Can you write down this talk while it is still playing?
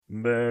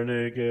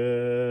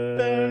Bernigan.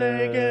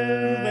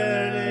 Bernigan.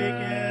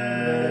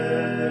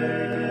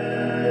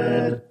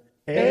 Bernigan.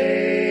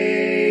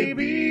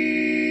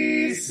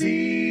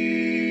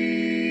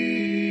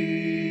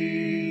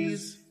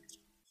 ABCs.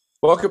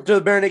 Welcome to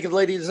the Bare Naked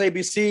Ladies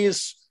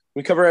ABCs.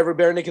 We cover every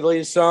Bare Naked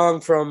Ladies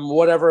song from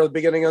whatever the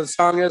beginning of the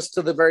song is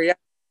to the very end.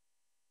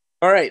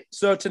 All right,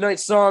 so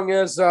tonight's song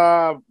is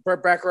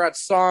Burt Bacharach's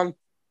song,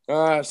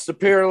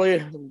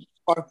 Superiorly.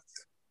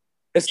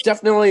 It's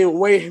definitely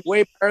way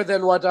better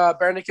than what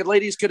Bare Naked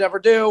Ladies could ever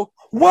do.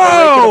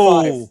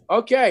 Whoa!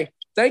 Okay,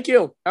 thank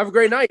you. Have a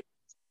great night.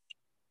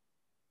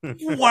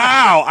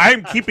 Wow,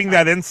 I'm keeping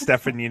that in,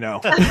 Stefan, you know.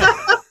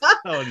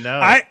 Oh, no.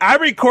 I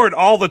record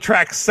all the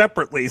tracks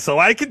separately, so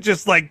I could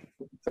just, like,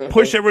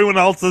 push everyone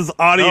else's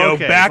audio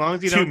Okay, as back long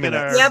as you 2 don't get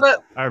minutes. Yeah,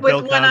 but Our with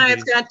Bill one eye,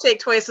 Cosby's. it's going to take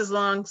twice as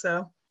long,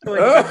 so. Go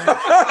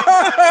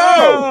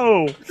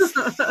Oh!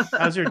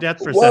 How's your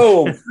depth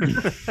Whoa.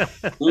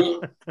 perception?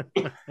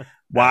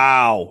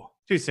 Wow.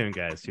 Too soon,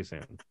 guys. Too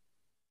soon.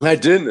 I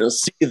didn't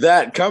see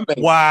that coming.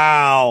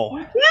 Wow.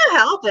 Can't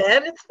help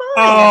it. It's fine.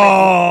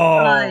 Oh!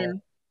 It's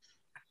fine.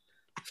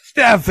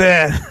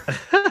 Stefan!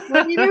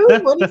 What did he do?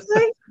 What did he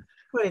say?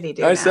 What did he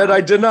do? I said now?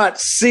 I did not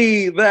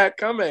see that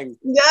coming.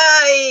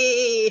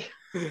 Yay!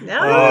 No,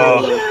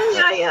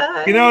 Oh.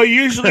 yeah. You know,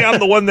 usually I'm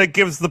the one that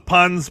gives the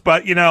puns,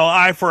 but, you know,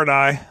 eye for an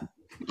eye.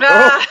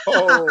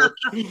 Oh.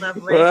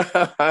 Lovely. Well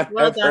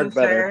I've done, heard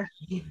better.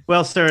 sir.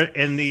 Well, sir,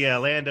 in the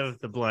land of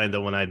the blind,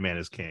 the one-eyed man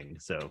is king.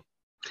 So,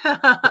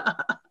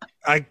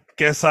 I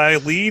guess I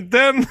lead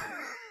then.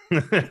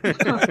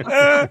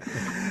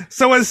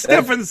 So as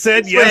Stefan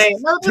said, This yes, way.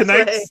 No, this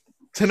way.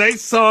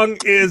 tonight's song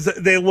is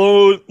They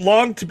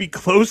Long to Be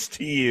Close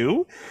to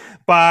You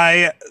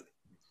by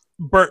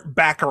Burt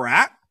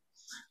Bacharach.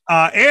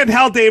 And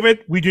Hal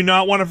David. We do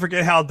not want to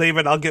forget Hal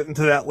David. I'll get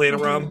into that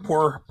later on.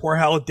 Poor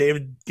Hal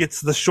David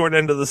gets the short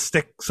end of the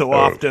stick so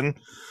often.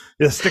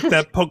 The stick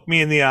that poked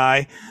me in the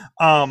eye.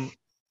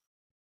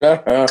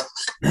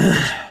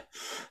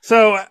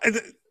 So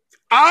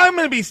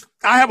I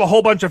have a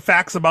whole bunch of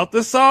facts about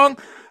this song.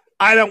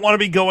 I don't want to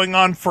be going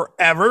on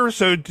forever.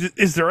 So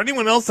is there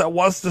anyone else that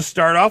wants to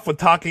start off with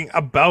talking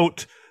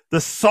about the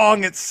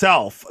song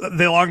itself?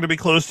 They Long to Be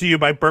Close to You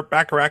by Burt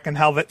Bacharach and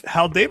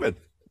Hal David.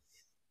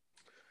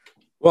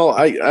 Well,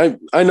 I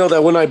know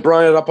that when I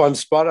brought it up on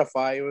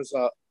Spotify, it was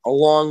a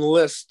long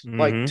list,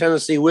 like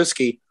Tennessee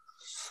whiskey.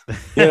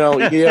 You know,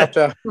 you have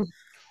to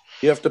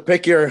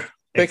pick your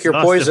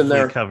poison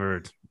there.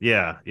 Covered.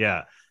 Yeah.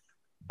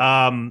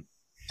 I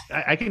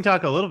can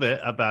talk a little bit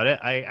about it.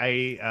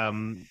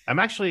 I'm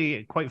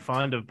actually quite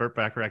fond of Burt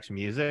Bacharach's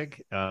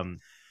music.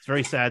 It's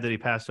very sad that he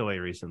passed away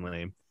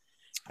recently.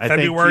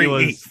 February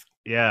 8th.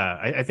 Yeah,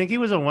 I think he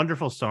was a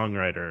wonderful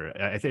songwriter.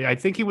 I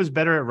think he was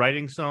better at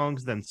writing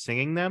songs than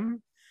singing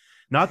them.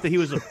 Not that he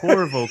was a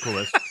poor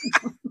vocalist.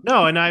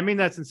 No, and I mean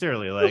that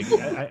sincerely. Like,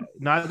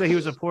 not that he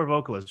was a poor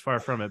vocalist,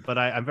 far from it. But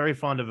I'm very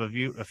fond of a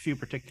few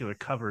particular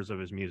covers of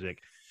his music.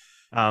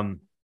 I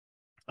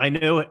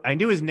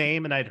knew his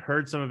name, and I'd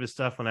heard some of his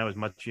stuff when I was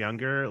much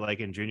younger, like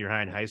in junior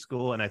high and high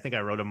school. And I think I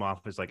wrote him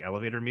off as like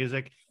elevator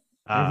music.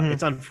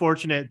 It's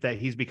unfortunate that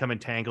he's become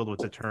entangled with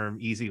the term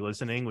easy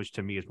listening, which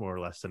to me is more or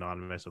less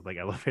synonymous with like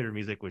elevator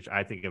music, which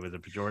I think of as a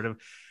pejorative.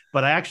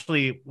 But I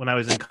actually, when I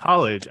was in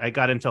college, I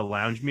got into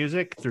lounge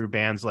music through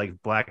bands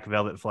like Black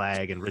Velvet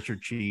Flag and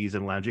Richard Cheese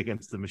and Lounge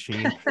Against the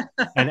Machine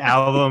and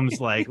albums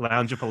like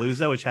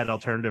Loungeapalooza, which had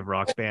alternative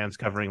rock bands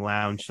covering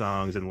lounge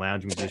songs and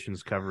lounge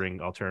musicians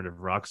covering alternative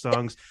rock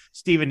songs.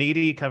 Steve and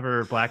Edie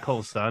cover Black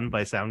Hole Sun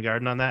by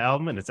Soundgarden on that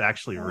album, and it's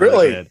actually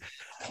really good.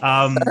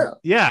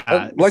 Yeah,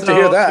 I'd like to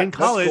hear that. In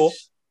college,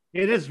 That's cool.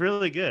 It is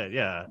really good.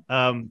 Yeah.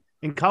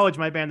 In college,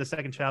 my band, The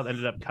Second Child,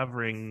 ended up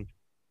covering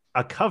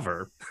a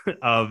cover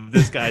of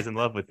This Guy's in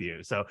Love with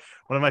You. So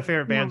one of my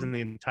favorite bands in the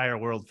entire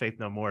world, Faith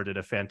No More, did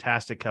a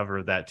fantastic cover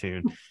of that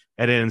tune,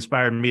 and it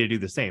inspired me to do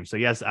the same. So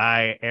yes,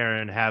 I,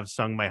 Aaron, have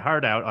sung my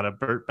heart out on a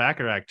Burt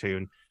Bacharach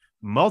tune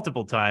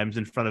multiple times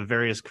in front of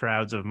various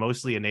crowds of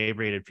mostly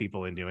inebriated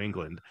people in New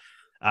England.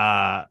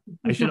 I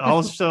should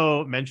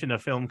also mention a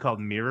film called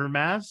Mirror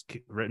Mask,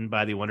 written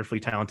by the wonderfully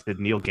talented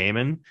Neil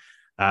Gaiman,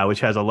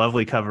 which has a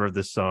lovely cover of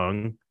this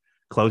song,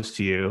 Close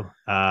to You.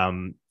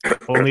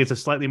 Only it's a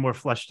slightly more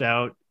fleshed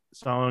out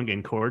song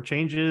and chord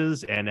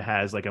changes, and it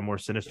has like a more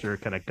sinister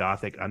kind of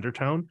gothic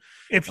undertone.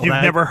 If you've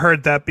never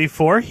heard that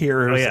before,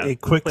 here's a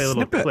quick play a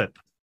little snippet. clip.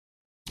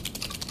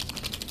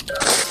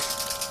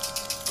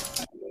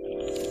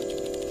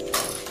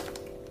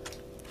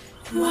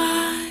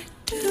 Why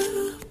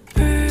do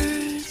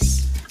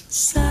birds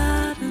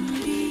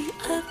suddenly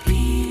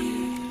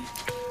appear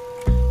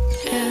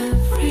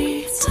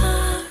every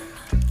time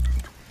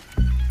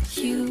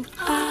you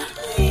are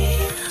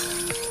near?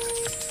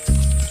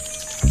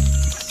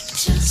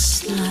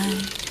 Just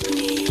like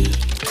me,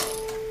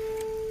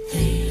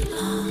 they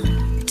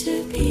long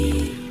to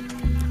be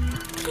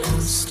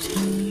close to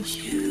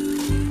you.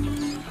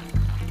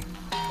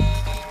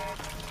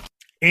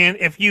 And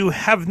if you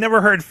have never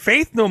heard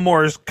Faith No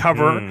More's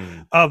cover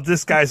of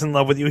This Guy's in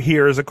Love with You,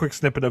 here is a quick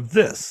snippet of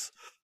this.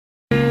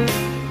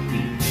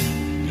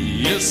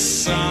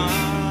 Yes,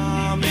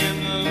 I'm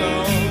in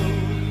love.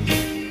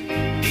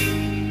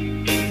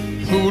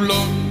 Who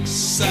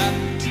looks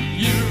at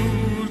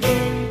you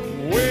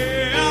the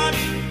way I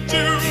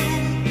do?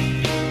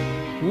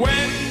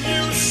 When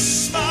you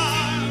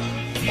smile,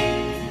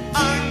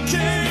 I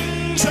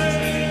can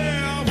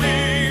tell we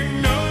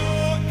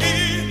know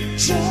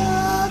each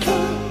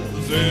other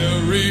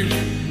very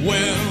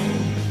well.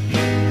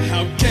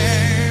 How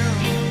can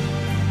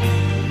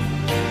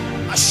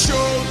I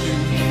show you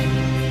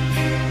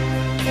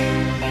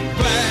I'm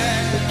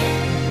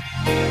glad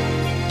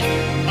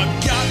I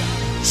got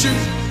to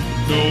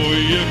know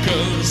you,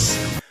 'cause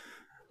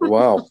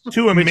Wow.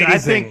 Too Which amazing. I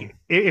think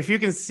if you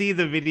can see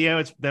the video,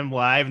 it's them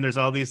live, and there's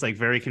all these like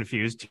very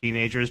confused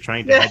teenagers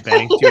trying to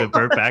headbang to a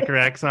Burt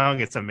Bacharach song.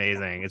 It's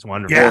amazing. It's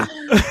wonderful. Yeah.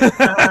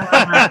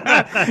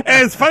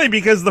 And it's funny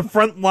because the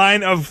front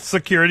line of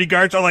security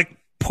guards are like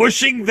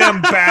pushing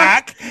them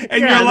back,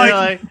 and Yeah, you're they're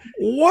like,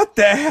 what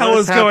the hell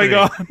 "What's is going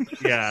on? happening?"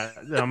 Yeah,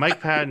 no,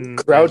 Mike Patton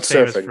Crowd is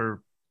famous surfing.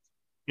 for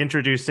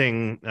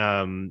introducing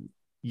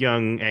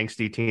young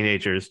angsty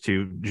teenagers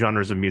to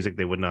genres of music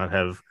they would not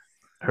have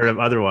heard of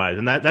otherwise,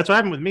 and that's what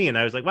happened with me. And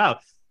I was like, wow,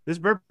 this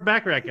Burt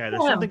Bacharach guy,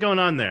 there's something going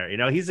on there. You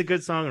know, he's a good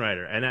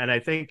songwriter, and I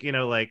think, you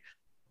know, like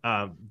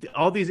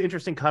all these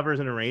interesting covers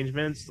and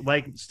arrangements,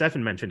 like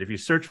Stefan mentioned, if you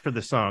search for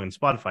the song on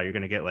Spotify, you're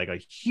going to get like a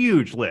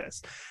huge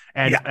list.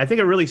 And Yeah. I think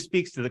it really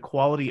speaks to the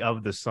quality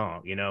of the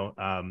song,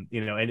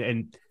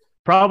 and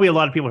probably a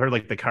lot of people heard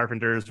like the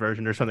Carpenters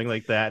version or something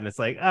like that. And it's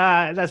like,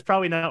 that's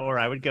probably not where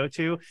I would go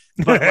to,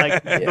 but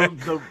like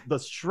the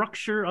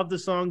structure of the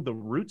song, the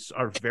roots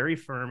are very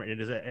firm, and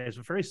it's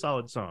a very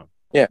solid song.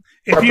 Yeah.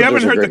 If you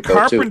haven't Carpenters are heard the great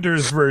though, too.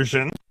 Carpenters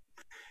version,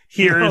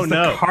 here Oh, is the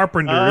no.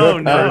 Carpenters Oh,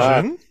 no.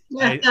 version.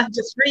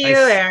 Just for you,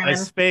 Aaron. I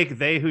spake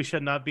they who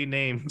should not be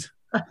named.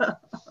 I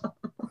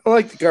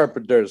like the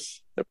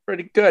Carpenters. They're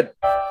pretty good.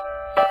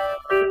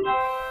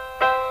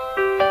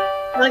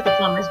 I like the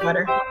plumbers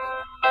better.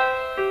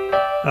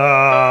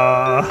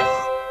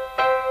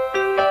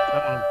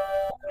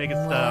 Take it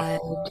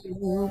stop. Why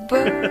do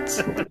birds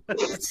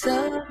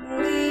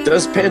suddenly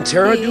Does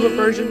Pantera do a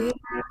version?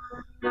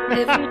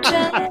 every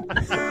time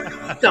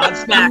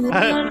Godsmack.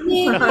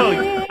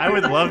 Oh, I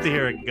would love to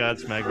hear a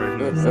Godsmack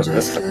version.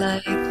 just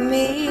like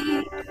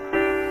me,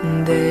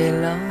 they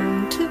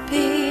long to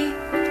be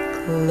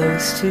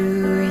close to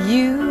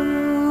you.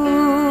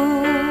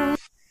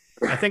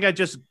 I think I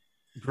just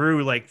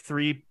grew like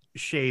 3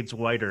 shades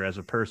whiter as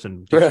a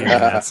person just hearing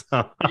that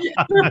song.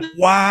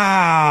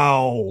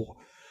 Wow.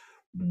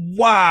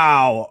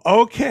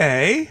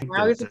 Okay.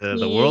 Now he's a the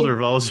teen. world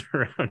revolves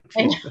around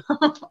I you.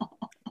 know.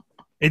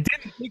 It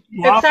didn't take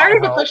you It's off, harder I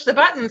to hope. push the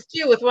buttons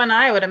too with one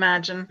eye, I would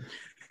imagine.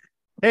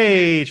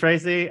 Hey,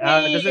 Tracy.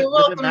 Does Hey, it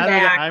welcome matter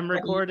back. that I'm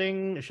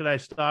recording? Should I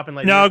stop and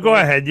let you No, record? go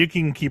ahead. You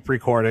can keep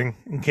recording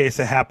in case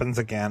it happens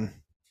again.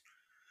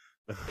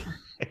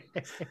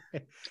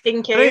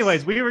 In case. But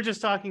anyways, we were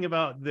just talking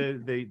about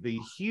the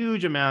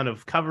huge amount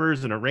of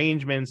covers and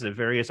arrangements that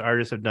various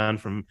artists have done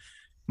from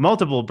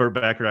multiple Burt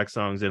Bacharach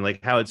songs, and like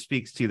how it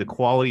speaks to the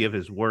quality of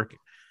his work,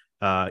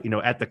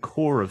 at the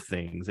core of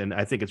things. And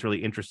I think it's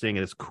really interesting,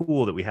 and it's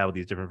cool that we have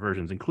these different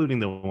versions, including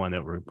the one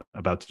that we're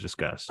about to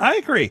discuss. I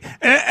agree.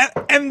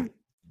 And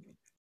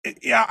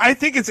yeah, I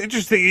think it's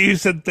interesting. You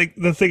said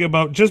the thing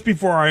about just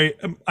before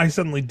I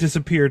suddenly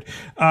disappeared,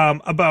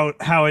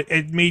 about how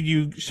it made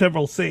you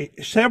several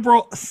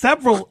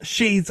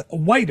shades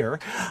whiter,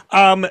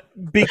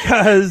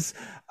 because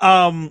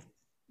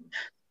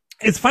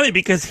it's funny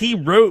because he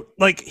wrote,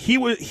 like,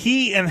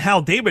 he and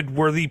Hal David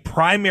were the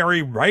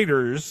primary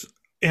writers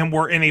and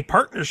were in a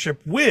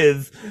partnership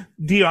with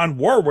Dionne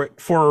Warwick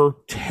for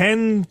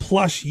 10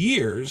 plus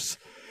years.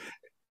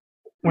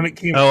 When it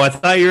came, Oh, I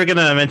thought you were going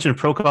to mention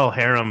Procol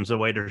Harum's A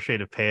Whiter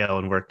Shade of Pale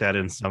and work that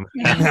in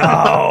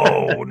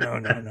somehow.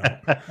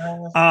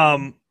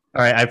 no.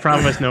 All right, I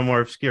promise no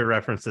more obscure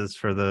references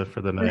for the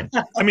night.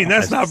 I mean,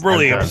 that's not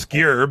really I'm done.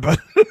 obscure, but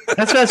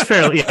That's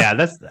fairly, yeah.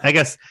 That's, I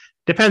guess,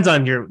 depends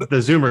on the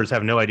Zoomers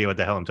have no idea what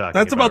the hell I'm talking.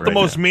 that's about the right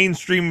most now.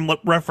 mainstream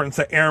reference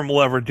that Aaron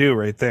will ever do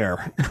right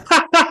there.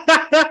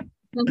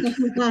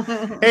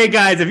 Hey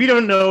guys, if you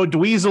don't know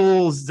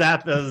Dweezil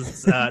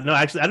Zappa's, no,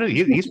 actually, I don't.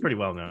 He's pretty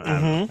well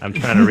known. I'm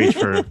trying to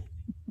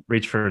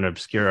reach for an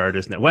obscure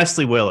artist now.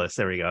 Wesley Willis.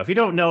 There we go. If you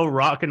don't know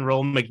 "Rock and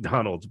Roll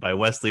McDonald's" by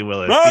Wesley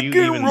Willis, Rock do you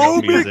even and know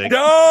roll music?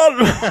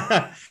 McDonald.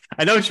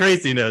 I know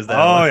Tracy knows that.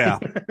 Oh,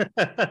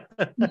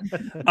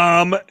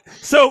 yeah.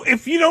 So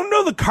if you don't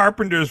know the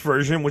Carpenters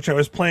version, which I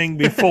was playing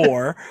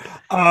before,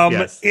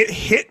 Yes. it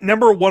hit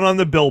 #1 on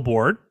the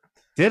Billboard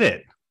Did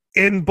it?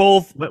 in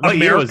both What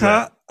year was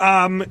America,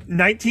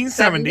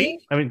 1970.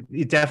 I mean,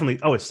 it definitely.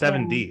 Oh, it's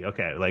 7D.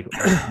 Okay, like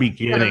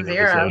beginning of the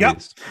 70.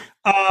 70s.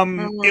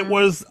 Yep. It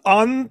was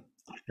on.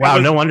 Wow, it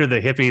was- no wonder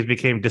the hippies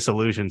became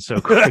disillusioned so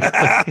quickly.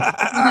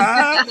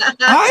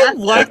 I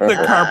liked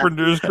the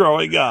Carpenters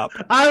growing up.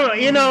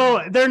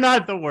 They're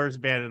not the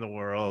worst band in the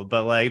world,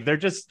 but like they're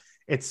just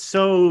it's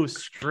so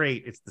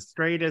straight. It's the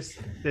straightest.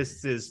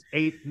 This is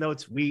 8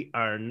 notes. We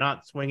are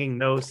not swinging,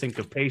 no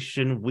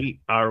syncopation. We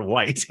are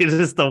white. It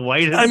is the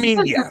whitest. I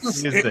mean,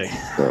 yes. music.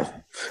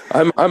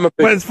 I'm a But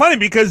big it's funny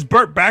because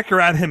Burt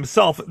Bacharach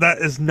himself, that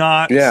is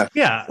not. yeah.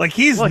 Yeah, Like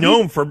he's Well,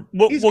 known for.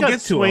 We'll he's get got to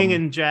swing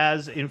him. and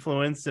jazz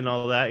influence and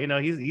all that. You know,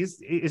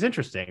 he's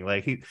interesting.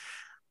 Like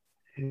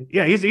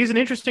he's an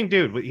interesting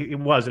dude. He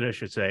was, I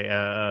should say,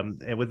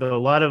 and with a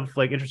lot of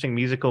like interesting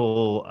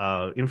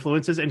musical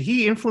influences. And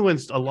he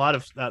influenced a lot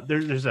of.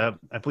 There's a,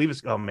 I believe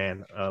it's. Oh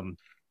man,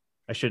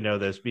 I should know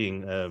this,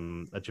 being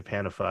a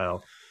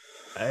Japanophile.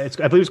 I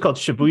believe it's called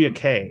Shibuya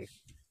Kei.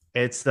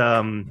 It's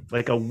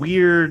like a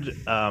weird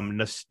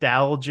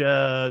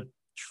nostalgia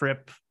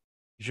trip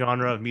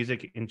genre of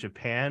music in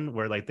Japan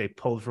where like they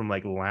pulled from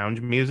like lounge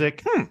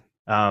music.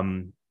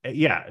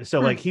 Yeah, so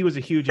like he was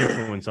a huge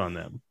influence on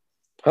them.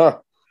 Huh.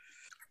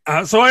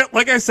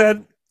 Like I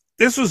said,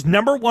 this was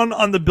number 1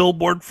 on the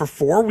Billboard for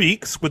 4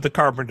 weeks with the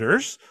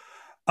Carpenters.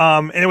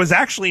 And it was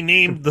actually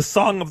named the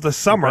Song of the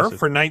Summer Impressive.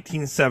 for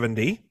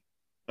 1970.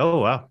 Oh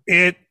wow.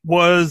 It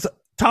was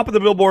top of the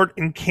Billboard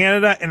in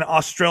Canada and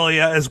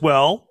Australia as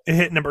well. It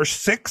hit number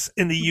 6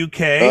 in the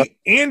UK,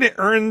 and it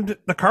earned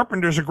the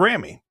Carpenters a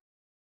Grammy.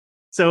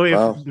 So if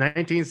Wow.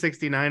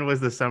 1969 was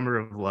the summer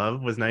of love,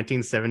 was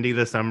 1970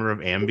 the summer of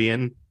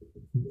Ambien?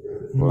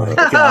 My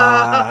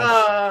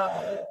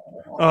gosh.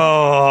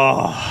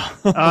 Oh.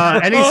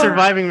 Any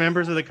surviving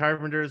members of the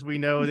Carpenters, we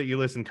know that you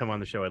listen, come on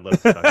the show. I'd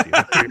love to talk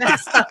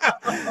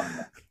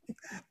to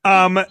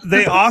you.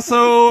 They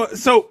also,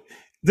 so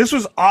this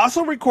was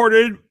also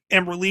recorded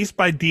and released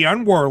by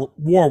Dionne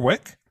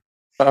Warwick.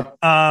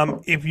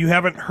 If you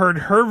haven't heard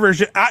her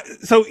version,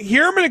 so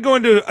here I'm going to go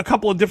into a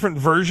couple of different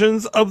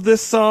versions of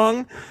this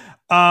song.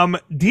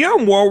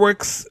 Dionne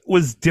Warwick's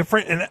was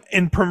different,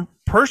 and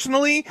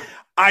personally,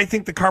 I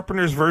think the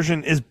Carpenters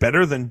version is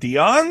better than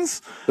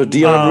Dionne's. So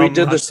Dion redid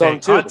the Hot song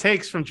take- too. Hot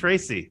takes from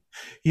Tracy.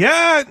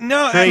 Yeah,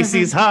 no,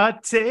 Tracy's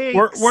hot takes.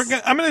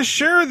 I'm going to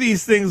share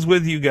these things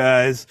with you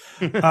guys,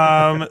 so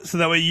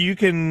that way you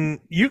can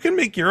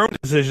make your own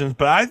decisions.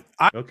 But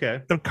I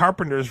Okay. the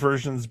Carpenters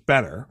version's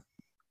better.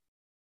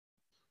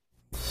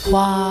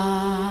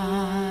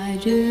 Why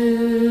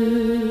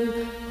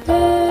do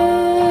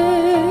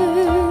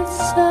birds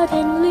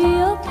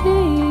suddenly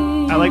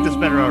appear? I like this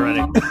better already.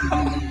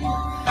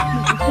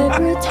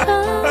 Every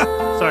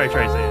time Sorry,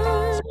 Tracy.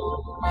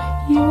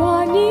 you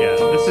are near.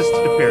 Yeah, this is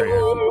superior.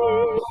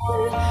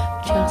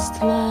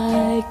 Just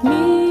like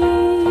me,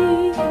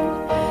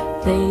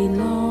 they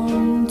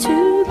long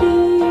to be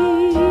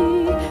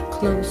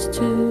close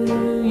to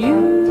you.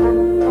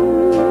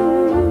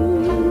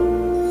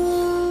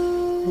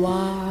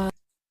 Why?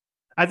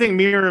 I think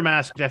Mirror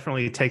Mask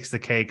definitely takes the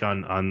cake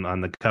on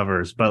the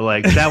covers, but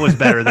like that was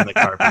better than the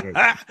Carpenters.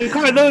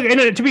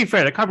 And to be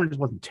fair, the Carpenters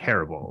wasn't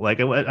terrible. Like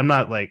I'm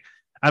not like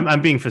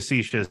I'm being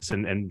facetious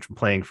and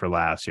playing for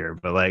laughs here,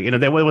 but like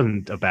that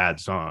wasn't a bad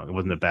song. It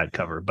wasn't a bad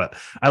cover, but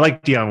I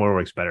like Dionne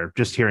Warwick's better.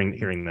 Just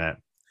hearing that.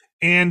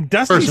 And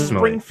Dusty Personally.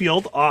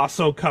 Springfield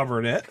also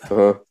covered it.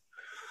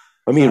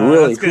 I mean,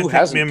 really, That's gonna who take me a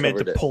hasn't minute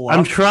covered to it? pull I'm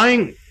up.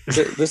 trying.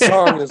 This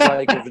song is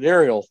like a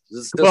venereal.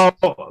 Well,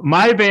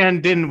 my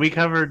band didn't. We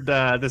covered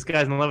This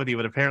Guy's in Love with You,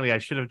 but apparently I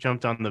should have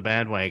jumped on the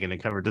bandwagon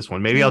and covered this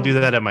one. Maybe I'll do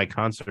that at my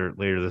concert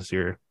later this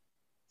year.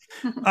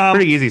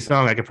 Pretty easy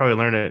song. I could probably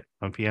learn it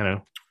on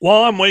piano.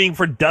 While I'm waiting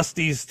for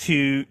Dusty's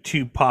to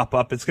pop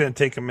up, it's going to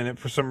take a minute.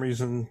 For some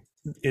reason,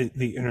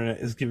 the internet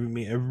is giving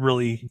me a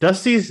really...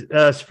 Dusty's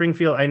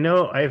Springfield. I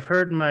know I've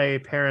heard my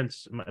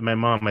parents, my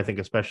mom, I think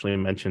especially,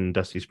 mention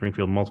Dusty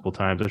Springfield multiple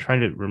times. I'm trying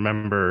to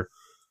remember.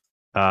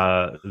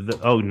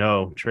 Oh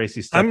no,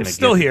 Tracy's stuck in I'm a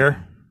still GIF.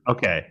 here.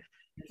 Okay.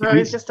 Oh,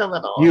 it's just a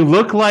little. You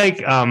look like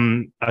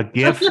a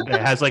GIF that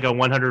has like a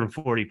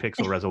 140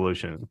 pixel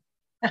resolution.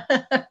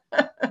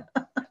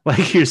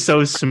 Like you're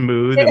so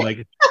smooth and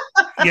like.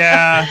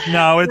 Yeah,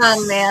 no, it's...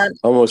 Oh man.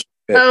 almost.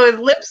 Oh, his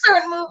lips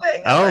aren't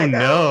moving. Oh my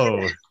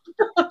no.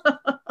 God.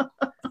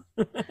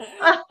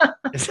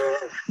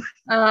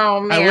 Oh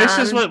man. I wish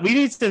this was. We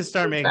need to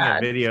start making a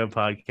Bad. video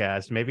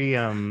podcast. Maybe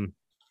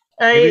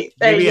Maybe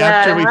maybe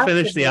after we it has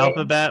finish to the be.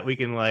 alphabet, we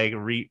can like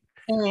be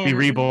Yeah.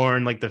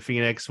 reborn like the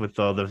Phoenix with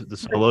all the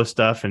solo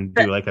stuff and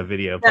do like a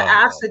video. The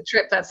podcast. acid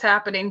trip that's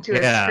happening to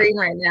his Yeah. screen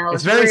right now.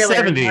 It's is very really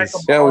 70s.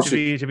 remarkable. Yeah, we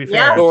To be fair,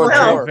 Yeah, Go on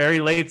well, tour. very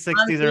late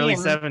 60s, early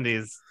theme.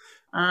 70s.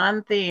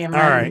 On theme. All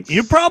right.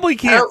 You probably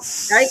can't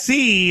right.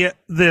 see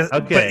this,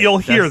 Okay, but you'll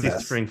hear Dusty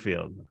this.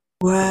 Springfield.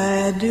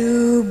 Why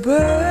do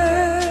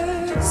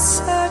birds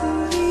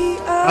suddenly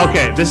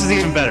Okay, this is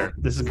even better.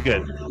 This is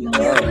good.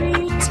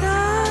 every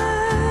time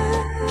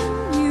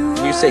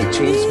You say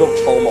chain smoke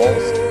Paul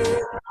Malls?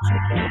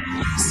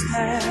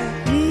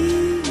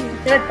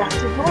 Good, that's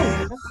his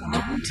voice.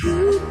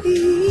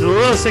 There's a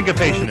little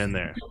syncopation in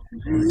there.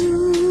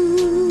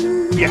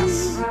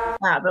 Yes.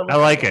 Wow, the I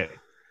like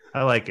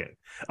it.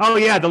 Oh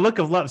yeah, the look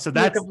of love. So look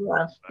that's of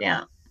love.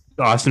 Yeah.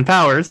 Austin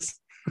Powers.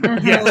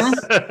 Yes.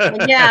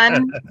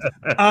 Again.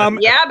 Um,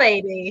 Yeah,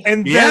 baby.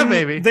 and Yeah, then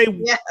baby. they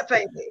Yeah,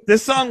 baby.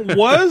 this song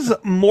was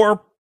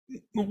more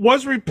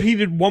was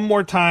repeated one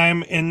more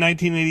time in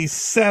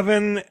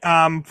 1987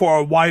 for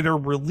a wider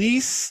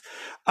release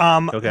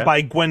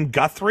by Gwen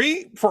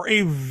Guthrie for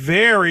a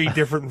very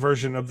different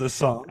version of the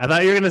song. I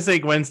thought you were going to say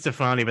Gwen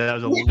Stefani, but that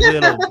was a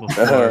little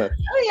before.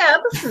 Oh yeah,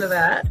 listen to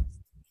that.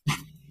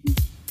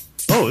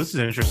 Oh, this is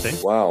interesting.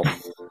 Wow.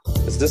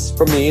 Is this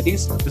from the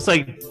 80s? It's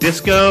like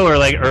disco or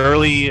like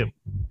early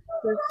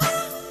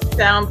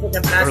Sounds like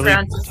a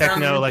background to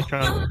techno some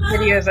electronic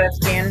videos I've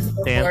seen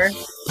before.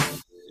 dance.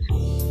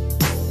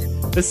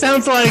 This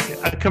sounds like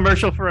a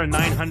commercial for a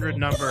 900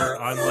 number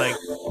on like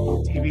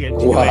TV at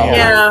 2 Wow. a.m.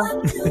 Yeah,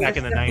 back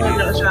in the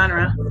definitely 90s. the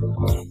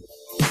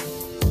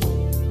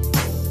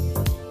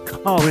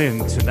genre. Call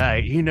in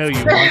tonight. You know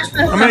you want to.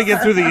 I'm gonna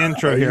get through the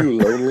intro Are here. you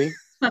lonely?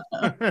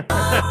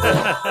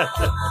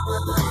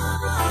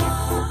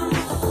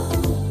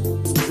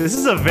 This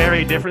is a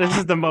very different. This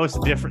is the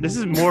most different. This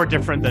is more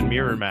different than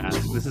Mirror Mask.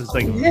 This is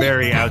like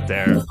very out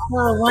there.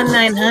 Oh,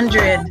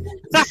 1-900.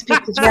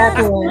 Speak to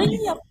Jacqueline.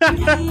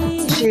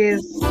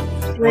 She's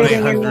waiting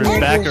in the 1-800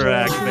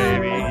 Bacharach, message.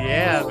 baby.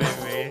 Yeah,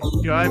 baby.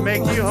 Do I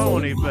make you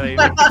horny,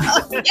 baby?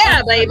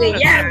 Yeah, baby.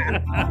 Yeah.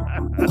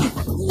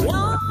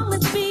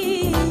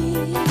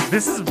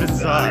 This is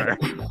bizarre.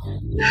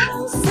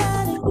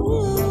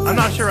 I'm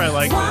not sure I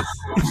like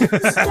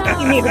this.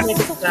 You need to make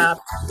it stop.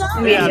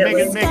 Yeah,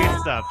 Immediately. make it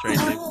stop,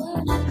 Tracy.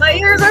 My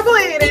ears are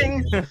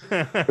bleeding.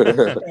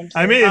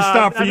 I made it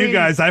stop for I you mean,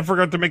 guys. I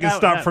forgot to make it that-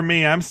 stop that- for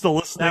me. I'm still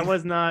listening. That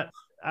was not.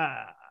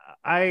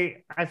 I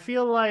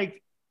feel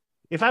like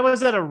if I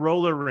was at a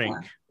roller rink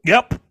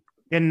Yep.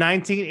 in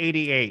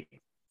 1988,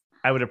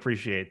 I would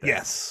appreciate that.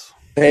 Yes.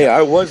 Hey,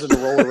 I was in a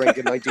roller rink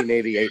in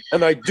 1988,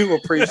 and I do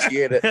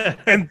appreciate it.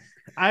 And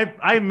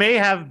I may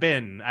have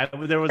been.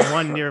 There was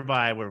one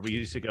nearby where we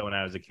used to go when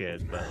I was a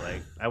kid, but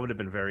like I would have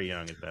been very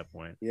young at that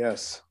point.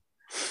 Yes.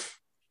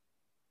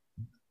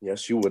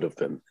 Yes, you would have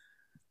been.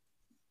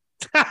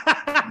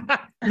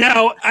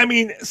 now, I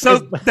mean, so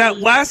that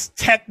last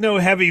techno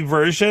heavy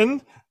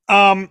version,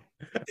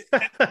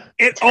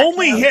 it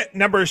only hit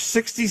number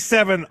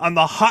 67 on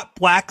the Hot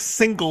Black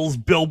Singles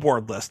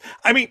Billboard list.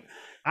 I mean,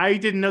 I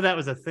didn't know that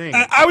was a thing.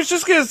 I was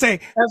just gonna say,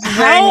 That's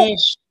very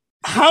niche.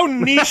 how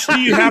niche do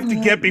you have to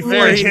get before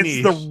Very it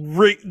hits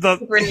niche.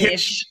 Super hit,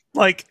 niche.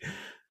 like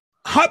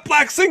Hot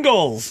Black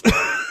Singles?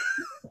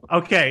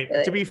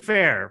 Okay, to be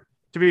fair,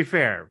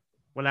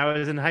 when I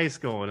was in high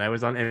school and I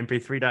was on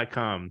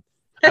mp3.com,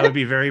 I would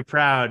be very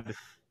proud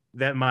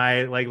that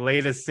my like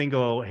latest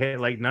single hit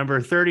like number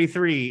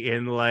 33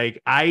 in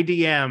like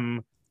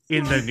IDM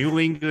in the New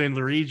England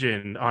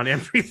region on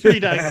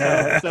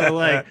mp3.com. So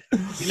like,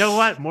 you know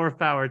what? More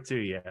power to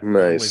you. I'm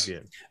Nice. with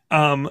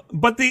you.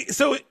 But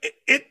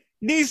it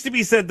needs to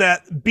be said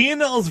that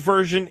BNL's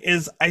version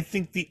is, I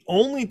think, the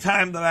only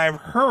time that I've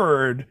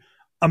heard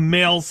a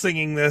male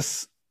singing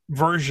this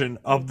version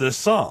of this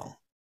song.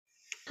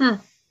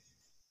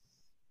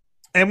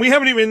 And we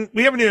haven't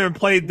even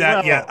played that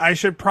Well, yet. I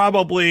should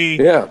probably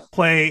Yeah.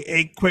 play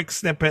a quick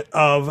snippet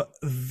of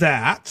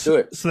that Do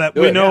it. so that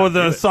Do we it. know Yeah,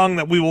 the do it. song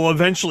that we will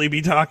eventually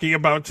be talking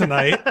about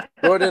tonight.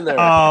 Throw it in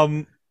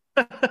there.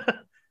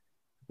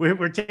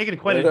 We're taking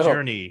quite I a know.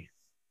 journey.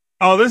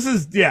 Oh, this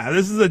is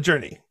a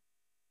journey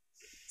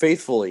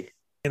Faithfully.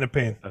 in a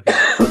pain. Okay.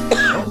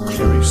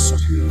 Close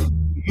to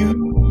you.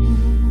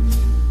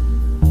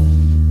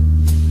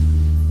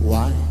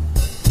 Why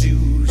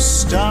do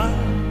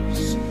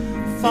stars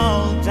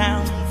fall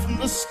down from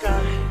the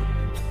sky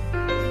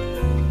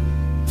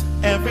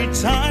every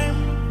time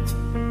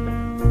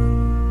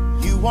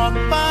you walk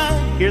by?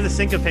 Hear the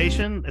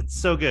syncopation? It's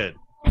so good.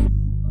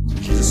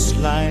 Just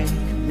like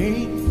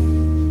me,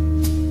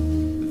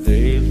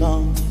 they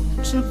long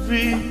to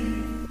be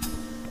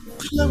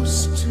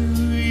close to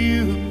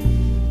you.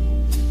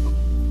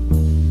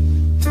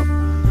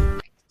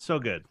 So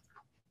good.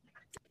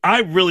 I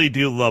really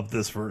do love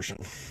this version.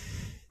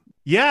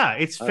 Yeah,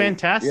 it's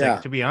fantastic, yeah.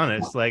 to be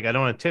honest. Like, I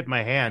don't want to tip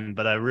my hand,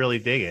 but I really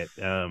dig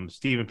it.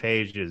 Stephen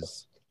Page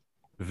is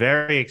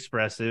very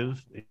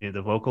expressive.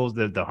 The vocals,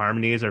 the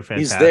harmonies are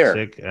He's there.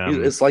 fantastic.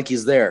 It's like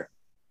he's there.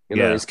 You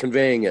know, yeah. he's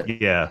conveying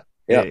it. Yeah.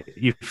 Yeah.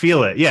 You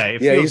feel it. Yeah.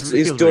 It Yeah, feels,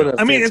 he's feels doing real.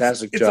 a I mean,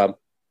 fantastic it's job.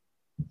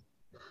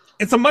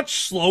 It's a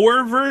much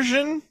slower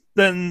version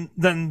than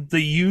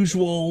the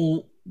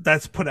usual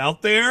that's put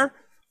out there,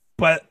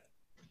 but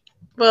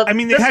Well, I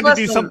mean, they this had to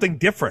do wasn't- something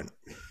different.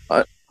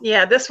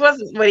 Yeah, this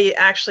wasn't what he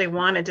actually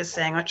wanted to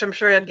sing, which I'm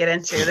sure he'll get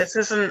into. This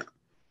isn't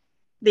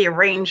the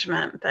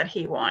arrangement that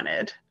he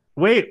wanted.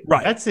 Wait,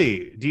 Right.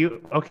 Betsy, do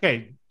you?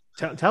 Okay,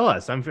 tell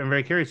us. I'm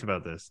very curious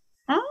about this.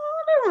 I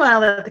don't want to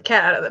let the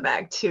cat out of the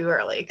bag too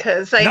early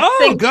because I No,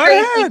 think go Tracy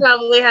ahead.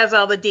 probably has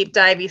all the deep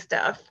divey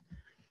stuff.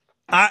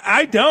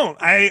 I don't.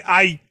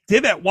 I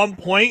did at one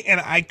point, and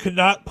I could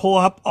not pull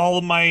up all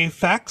of my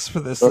facts for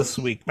this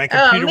week. My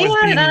computer Me, was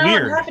being I don't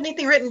weird. have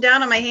anything written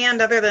down on my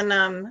hand other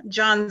than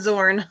John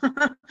Zorn.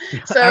 I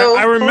so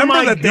remember Oh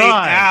my that they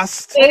God.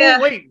 asked. Yeah.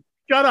 Oh, wait,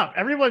 shut up.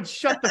 Everyone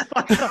shut the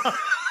fuck up.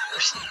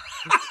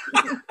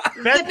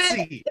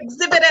 Betsy,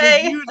 Exhibit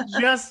did A. you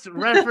just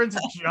reference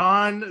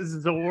John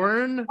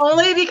Zorn?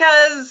 Only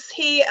because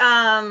he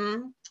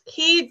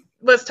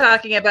was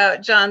talking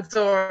about John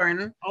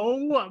Zorn.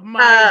 Oh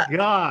my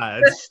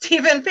god! But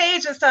Stephen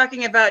Page was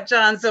talking about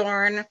John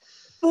Zorn.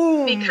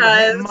 Boom!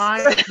 Because-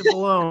 Mind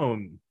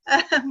blown.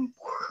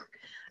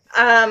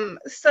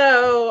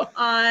 So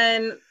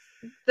on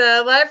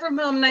the Live from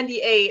Home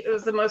 98, it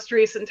was the most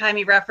recent time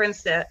he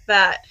referenced it,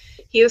 that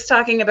he was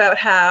talking about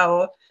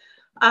how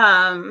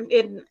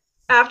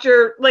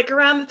after like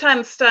around the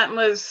time Stunt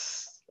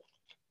was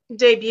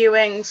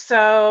debuting,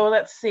 so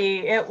let's see,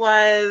 it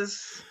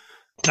was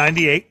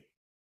 98.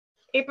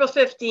 April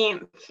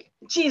 15th.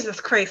 Jesus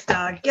Christ,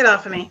 dog, get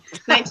off of me.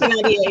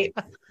 1998.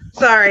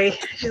 Sorry,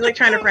 she's like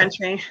trying to French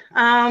me.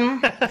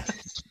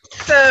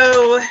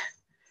 So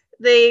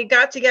they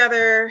got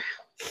together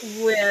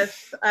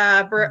with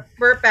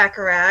Burt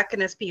Bacharach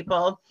and his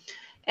people,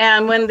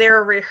 and when they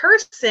were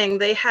rehearsing,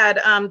 they had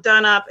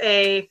done up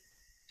a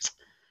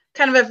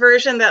kind of a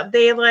version that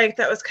they liked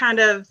that was kind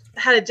of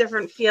had a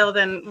different feel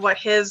than what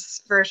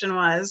his version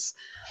was,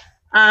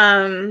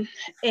 and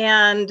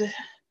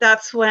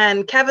that's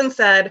when Kevin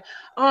said,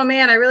 "Oh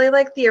man, I really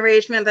like the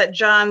arrangement that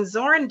John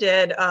Zorn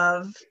did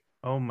of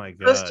Oh my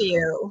god! Close to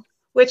You,"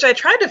 which I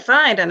tried to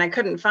find and I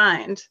couldn't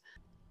find.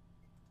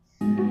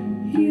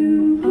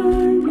 You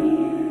are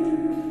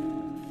near,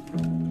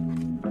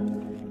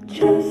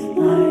 just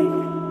like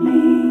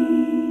me.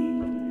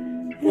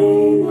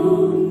 They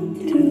long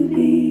to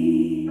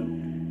be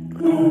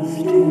close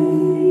to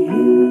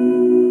you.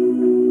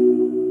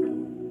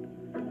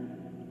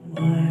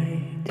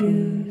 Why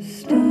do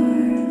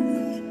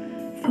stars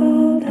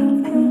fall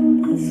down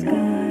from the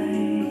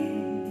sky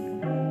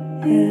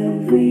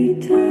every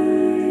time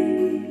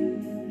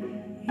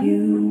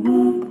you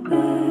walk by?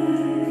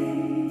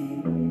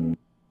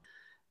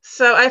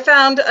 So I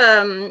found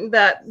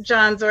that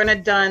John Zorn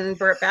had done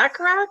Burt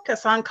Bacharach, a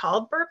song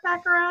called Burt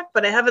Bacharach,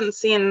 but I haven't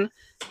seen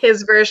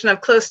his version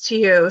of Close to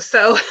You.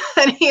 So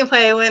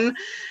anyway,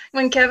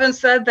 when Kevin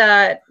said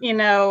that,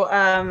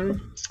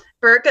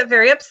 Burt got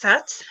very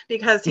upset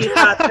because he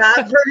thought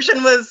that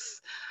version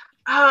was,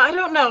 I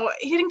don't know,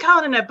 he didn't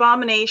call it an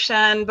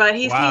abomination, but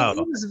he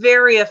was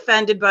very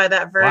offended by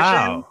that version.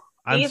 Wow,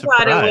 I'm Thought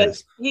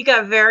surprised. he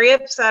got very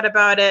upset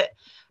about it.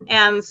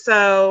 And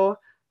so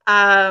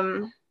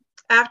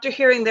after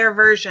hearing their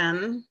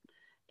version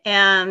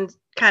and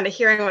kind of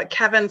hearing what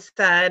Kevin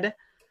said,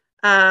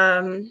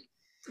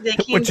 they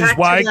came Which is back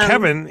why to them.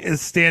 Kevin is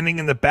standing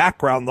in the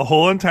background the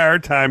whole entire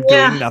time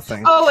doing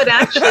nothing. Oh, and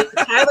actually,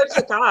 Tyler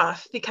took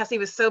off because he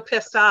was so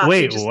pissed off. He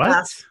Wait, just what?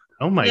 left.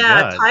 Oh my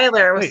Yeah, god!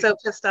 Tyler was Wait. so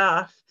pissed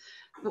off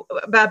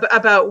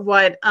about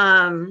what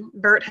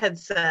Burt had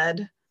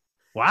said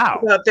Wow!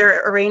 about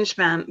their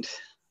arrangement.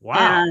 Wow!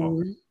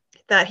 And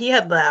that he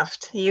had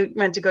left. He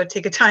went to go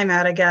take a time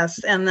out, I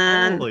guess. And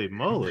then Holy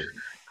moly!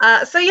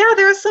 so yeah,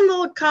 there was some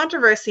little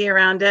controversy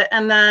around it,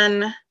 and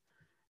then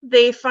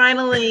they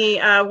finally,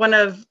 one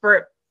of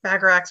Burt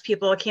Bacharach's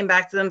people came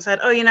back to them and said,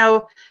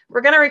 "Oh,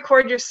 we're going to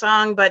record your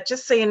song, but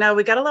just so you know,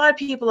 we got a lot of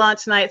people on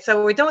tonight,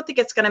 so we don't think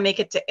it's going to make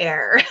it to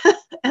air."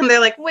 And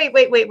they're like, "Wait,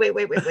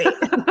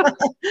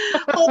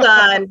 hold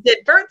on. Did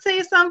Burt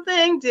say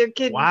something?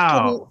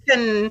 Wow.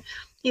 Can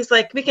he's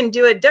like, we can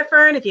do it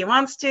different if he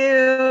wants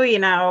to,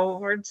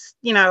 or just,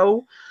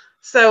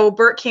 So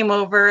Burt came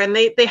over and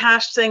they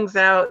hashed things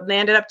out, and they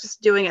ended up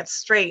just doing it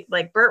straight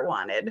like Burt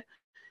wanted.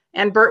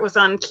 And Burt was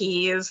on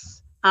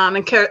keys.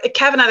 And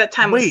Kevin at that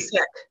time was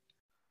sick.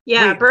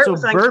 Yeah, Wait, Burt so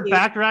was on Burt keys.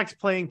 Bacharach's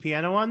playing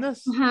piano on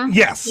this? Mhm.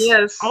 Yes. He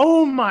is.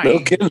 Oh my No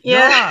kidding.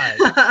 Yeah.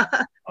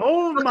 god!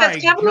 Oh my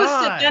Because Kevin was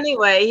god! sick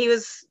anyway. He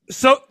was.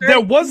 So there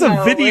was a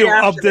No, video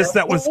right of after. this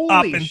that was up,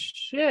 Holy and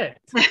shit!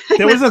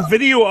 there was a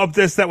video of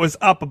this that was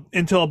up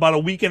until about a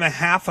week and a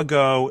half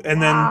ago,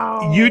 and then Wow.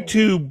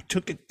 YouTube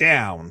took it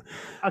down.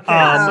 Okay,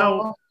 Um,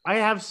 so I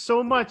have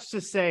so much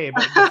to say,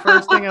 but the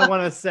first thing I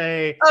want to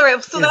say, All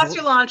right, so is- that's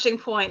your launching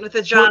point with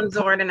the John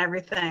Zorn and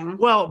everything.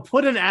 well,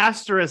 put an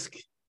asterisk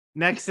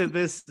next to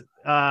this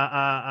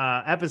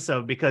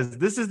episode, because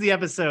this is the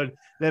episode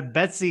that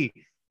Betsy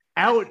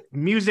out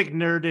music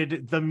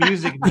nerded the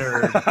music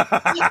nerd.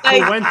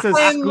 who went to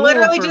I'm school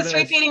literally for just this.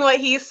 repeating what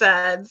he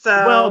said. So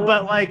Well,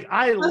 but like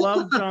I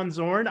love John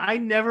Zorn. I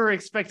never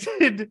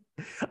expected.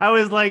 I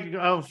was like,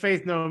 oh,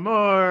 Faith No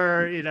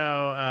More,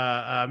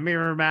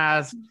 Mirror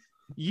Mask.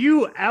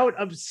 You out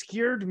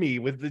obscured me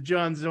with the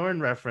John Zorn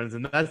reference,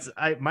 and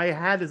my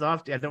hat is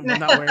off. I'm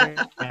not wearing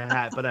a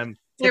hat, but I'm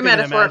Your tipping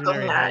an metaphorical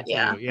imaginary hat,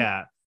 too.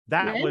 Yeah.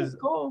 That Yeah, was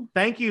cool.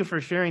 Thank you for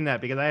sharing that,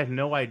 because I had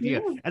no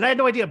idea, Yeah. and I had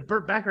no idea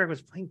Burt Bacharach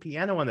was playing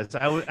piano on this.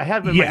 I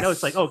had in my Yes.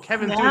 notes like, oh,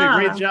 Kevin's doing a Yeah.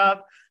 great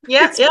job.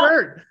 Yeah, It's yeah.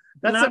 Burt.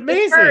 That's No, it's Burt.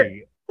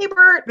 amazing. Hey,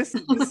 Bert. This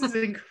is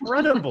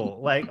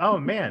incredible. Like, oh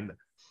man,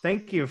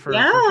 thank you for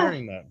Yeah.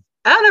 sharing that.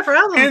 Oh, no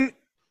problem.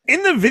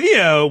 in the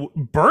video,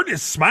 Bert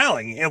is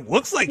smiling. It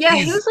looks like Yeah,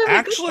 he's he was having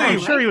a good actually. time, I'm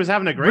sure he was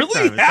having a great Really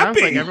time. It sounds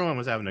like happy. everyone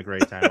was having a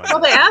great time. Well,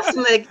 they asked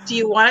him like, "Do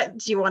you want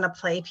to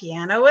play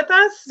piano with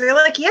us?" They're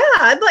like, "Yeah,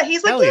 I'd like."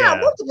 He's like, Hell "Yeah, yeah.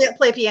 I'd love to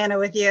play piano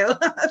with you."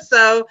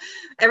 So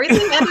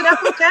everything ended up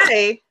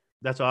okay.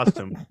 That's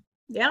awesome.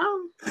 Yeah,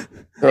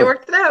 they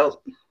worked it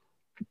out.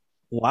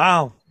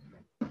 Wow.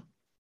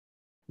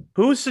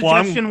 Whose Well,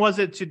 I'm- suggestion was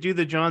it to do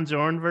the John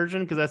Zorn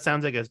version? Because that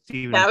sounds like a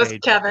Stephen. That was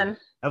Page. Kevin.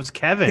 That was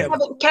Kevin.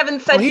 Kevin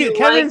said Well, he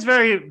Kevin's liked,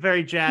 very,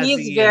 very jazzy.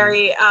 he's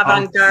very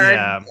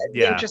avant-garde.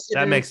 yeah, interested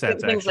that in makes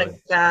sense, things actually.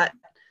 like that.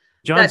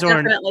 John That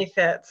Zorn, definitely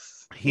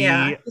fits.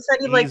 Yeah, he said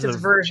he liked he's his a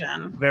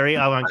version. very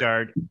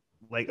avant-garde,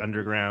 like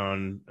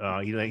underground.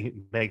 He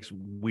makes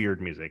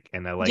weird music,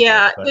 and I like.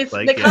 Yeah, it,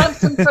 but, they call him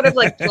some sort of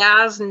like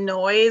jazz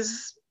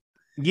noise.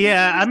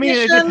 Yeah, I mean, it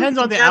musician, depends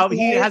on the jazz album.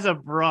 He noise. has a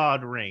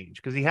broad range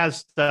because he has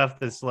stuff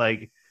that's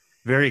like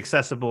very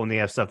accessible, and he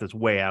has stuff that's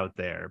way out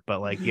there.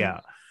 But like, yeah.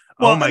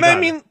 Well, Oh my and God. I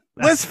mean,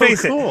 That's let's so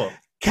face it. cool.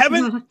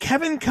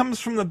 Kevin comes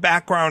from the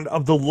background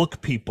of the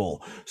Look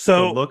People,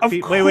 so The Look of Pe-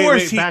 course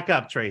wait, he- back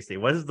up, Tracy.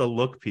 What is the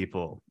Look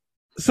People?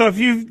 So if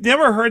you've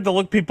never heard the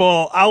Look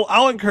People,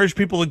 I'll encourage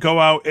people to go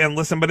out and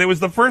listen. But it was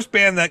the first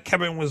band that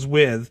Kevin was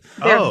with,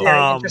 They're Oh.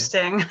 very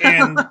interesting.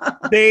 and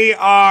they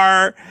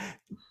are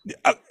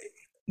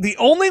the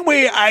only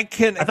way I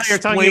can I thought you were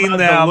talking explain about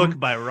them. the Look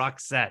by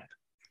Roxette.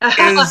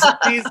 is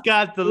She's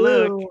got the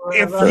look. Ooh, I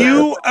If love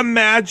you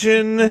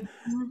imagine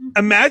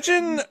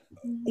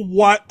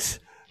what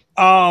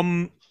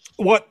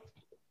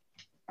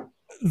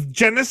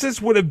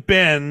Genesis would have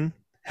been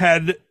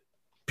had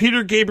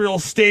Peter Gabriel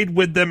stayed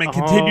with them and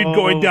continued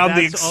going down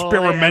the That's all I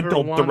ever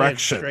experimental wanted,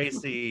 direction.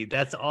 Tracy,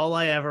 that's all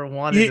I ever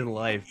wanted in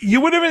life.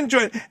 You would have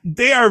enjoyed.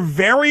 They are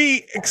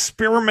very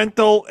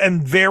experimental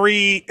and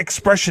very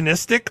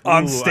expressionistic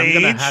on Ooh, stage.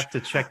 I'm gonna have to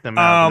check them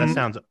out. Um, That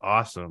sounds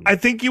awesome. I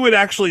think you would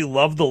actually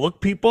love the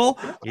Look People.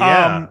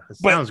 Yeah, it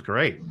but sounds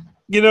great.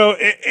 you know,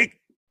 it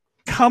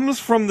comes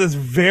from this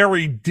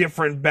very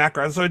different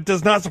background, so it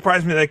does not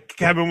surprise me that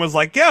Kevin was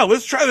like, "Yeah,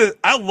 let's try this.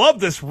 I love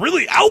this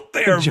really out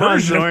there John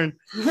version." Zorn.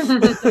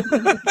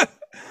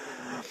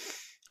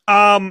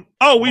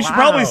 We should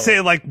probably Wow.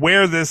 say like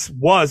where this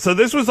was. So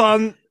this was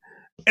on.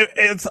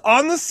 It's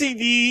on the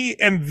CD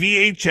and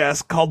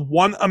VHS called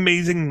One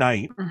Amazing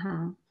Night.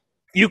 Mhm.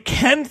 You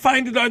can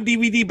find it on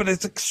DVD, but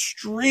it's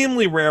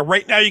extremely rare.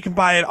 Right now, you can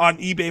buy it on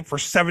eBay for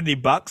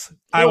 $70.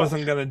 I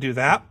wasn't going to do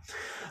that.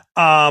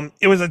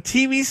 It was a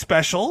TV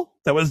special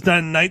that was done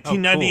in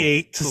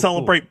 1998 to Cool,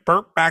 celebrate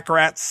Burt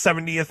Bacharach's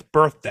 70th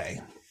birthday.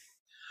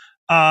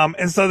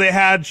 And so they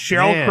had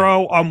Sheryl Man.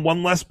 Crow on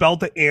One Less Bell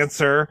to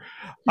Answer.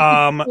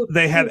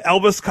 They had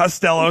Elvis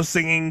Costello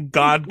singing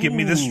God Give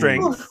Me the Ooh.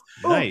 Strength.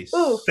 Nice.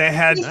 Ooh. They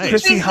had Nice.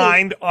 Chrissy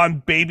Hind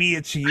on Baby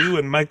It's You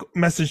and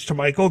Message to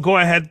Michael. Go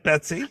ahead,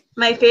 Betsy.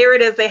 My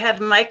favorite is they had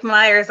Mike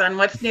Myers on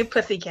What's New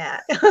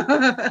Pussycat.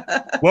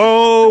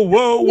 Whoa,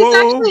 whoa, He's whoa.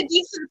 actually a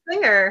decent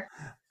singer.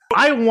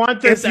 I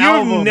want this If you've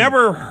album.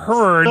 never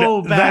heard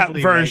so that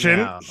badly right version,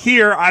 now.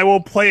 here I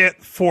will play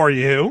it for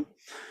you.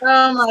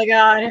 Oh my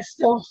god, it's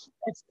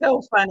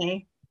so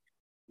funny.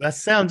 That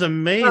sounds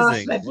amazing.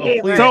 Oh, my Oh,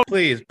 favorite. So-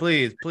 please.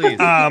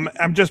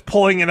 I'm just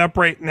pulling it up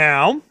right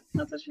now.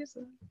 That's what she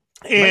said.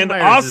 And Mike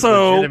Myers is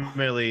also,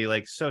 legitimately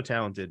like so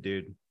talented,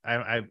 dude.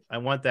 I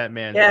want that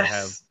man to have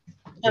Yes,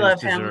 I his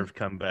love him. deserved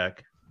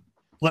comeback.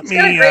 let He's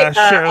got a me great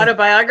share.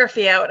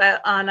 autobiography out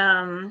on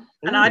an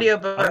Ooh,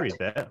 audiobook. I'll read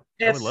that. I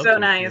It's would love so to hear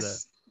nice.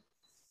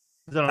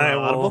 that. Is that on I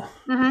Audible?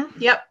 will.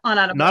 Yep, on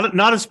Audible.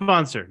 Not a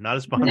sponsor,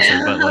 but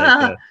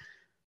like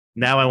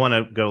now I want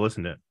to go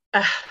listen to it.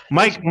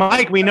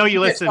 Mike, we know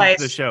you It listen twice.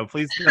 to the show.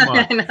 Please come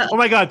I on. know. Oh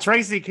my God,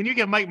 Tracy, can you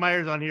get Mike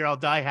Myers on here? I'll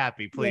die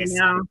happy, please.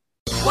 I know.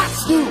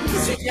 What's new,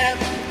 pussycat?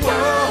 Whoa,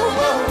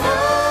 whoa,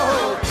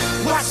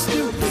 whoa. What's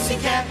new,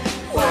 pussycat?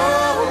 Whoa,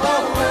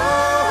 whoa,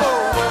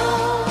 whoa.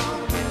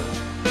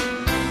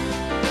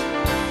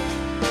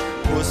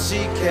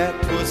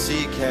 Pussycat,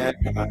 pussycat,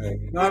 I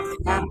got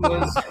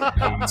flowers of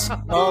ours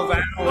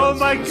Oh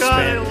my God,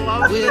 I to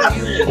love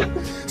spend with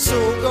you.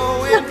 So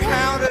go and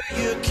powder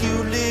your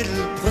cute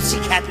little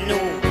pussycat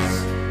nose.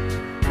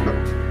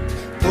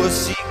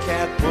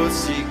 Pussycat,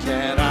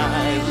 pussycat,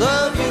 I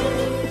love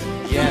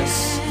you.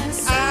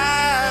 Yes,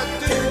 I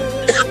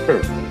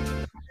do.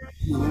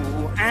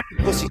 You and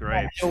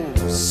pussycat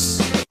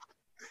nose.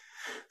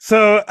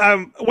 So,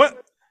 what?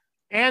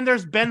 And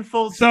there's Ben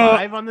Folds So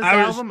 5 on this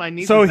album. I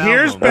need So this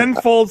here's album. Ben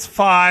Folds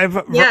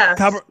 5 Yes.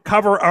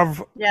 cover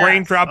of Yes.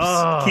 Raindrops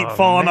Oh, Keep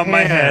Falling on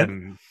My Head.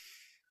 man.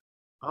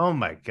 Oh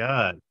my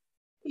God.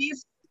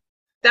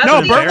 That's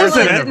No, the Bert only was one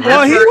in that it. didn't Well,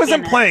 have he Bert wasn't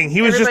in it. playing.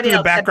 He was just Everybody in the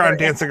else had background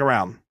Bert in it. dancing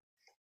around.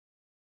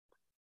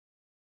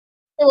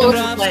 He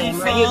wasn't playing,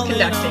 right? He was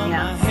conducting,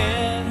 yeah.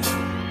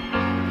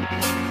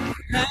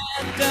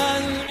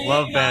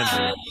 Love Ben.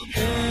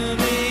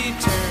 Me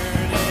too.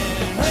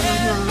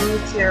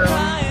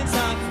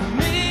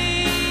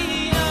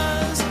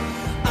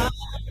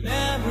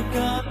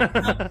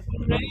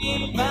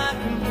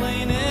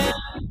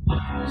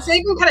 He's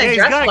even kind of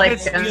Yeah, dressed like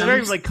he's him.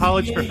 very like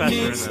college professor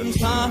in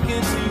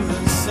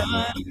this.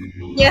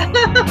 Yeah.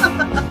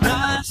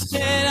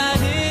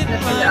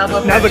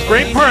 Now the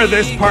great part of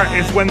this part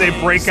is when they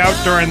break out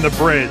during the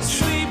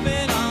bridge.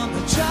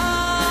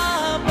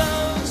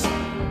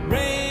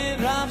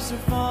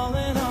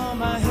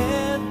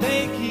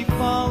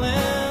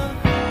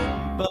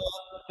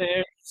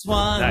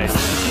 Nice.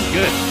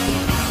 Good.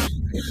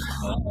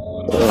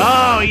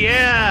 Oh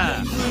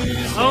yeah.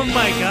 Oh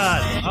my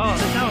god. Oh,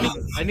 this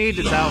album. I need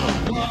this album.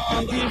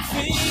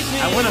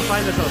 I want to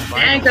find this on vinyl.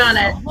 Bank on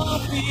it.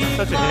 I'm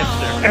such a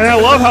hipster. And I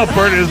love how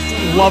Bert is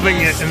loving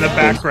it in the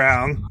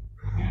background.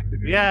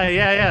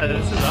 Yeah.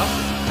 This is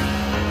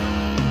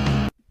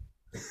awesome.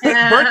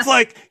 Bert's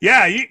like,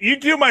 yeah, you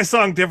do my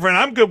song different.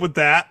 I'm good with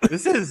that.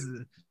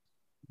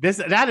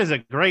 That is a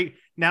great.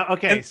 Now,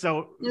 okay,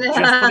 so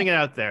just putting it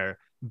out there,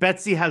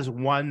 Betsy has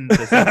won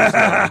this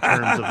episode in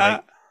terms of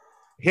like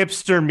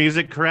hipster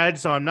music cred.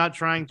 So I'm not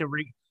trying to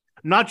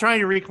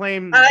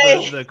reclaim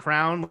the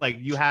crown. Like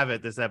you have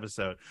it this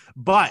episode,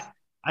 but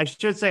I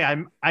should say I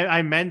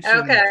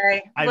mentioned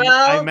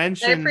I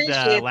mentioned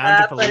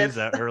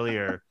Loungapalooza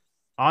earlier.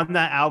 On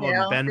that album,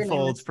 Ben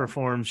Folds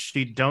performs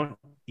 "She Don't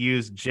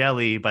Use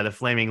Jelly" by the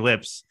Flaming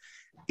Lips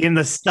in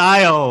the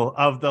style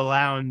of the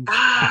Lounge.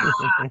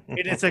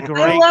 It's a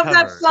great I love cover.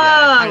 that song. Yeah,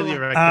 I highly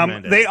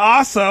recommend it. They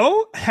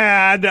also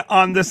had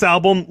on this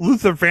album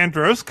Luther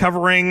Vandross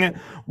covering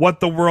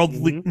 "What the World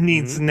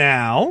Needs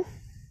Now."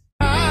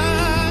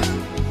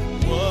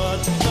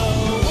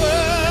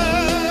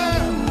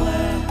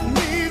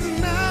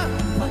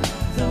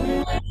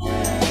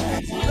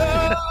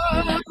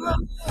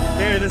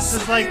 Here, this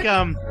is like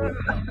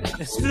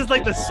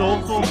the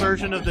soulful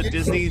version of the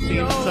Disney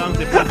theme song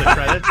they put in the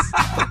credits.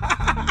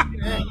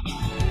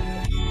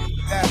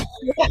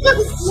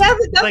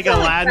 It's like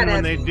Aladdin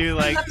when they do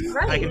like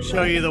I can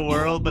show you the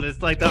world, but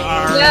it's like the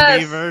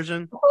R&B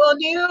version. Whole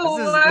new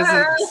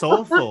This is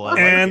soulful. I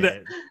And- like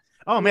it.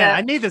 Oh man, I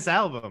need this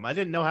album. I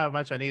didn't know how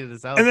much I needed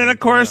this album. And then, of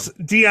course,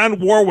 Dionne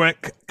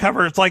Warwick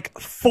covers like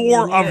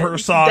 4 of her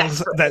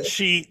songs that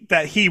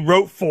he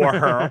wrote for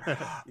her.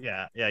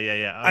 yeah.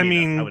 I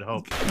mean, I would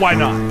hope. Why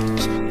not?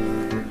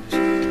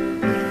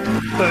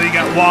 So you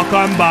got "Walk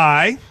On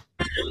By."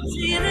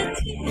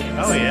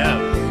 Oh yeah,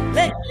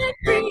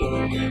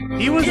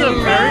 he was a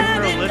very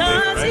prolific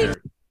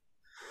writer.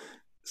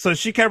 So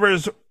she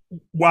covers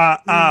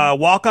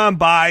 "Walk On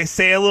By,"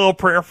 "Say a Little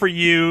Prayer for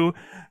You,"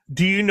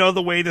 "Do You Know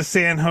the Way to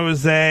San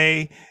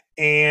Jose,"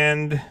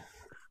 and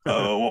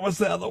what was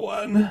the other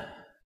one?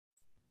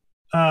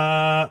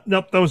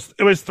 Nope,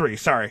 it was 3.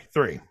 Sorry,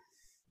 3.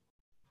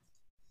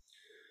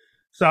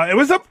 So it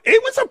was a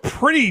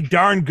pretty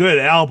darn good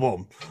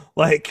album.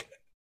 Like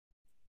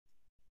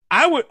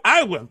I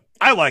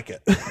like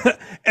it.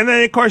 And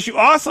then of course you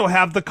also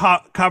have the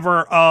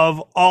cover of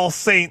All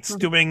Saints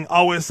doing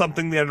 "Always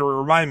Something There to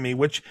Remind Me,"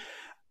 which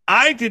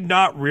I did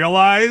not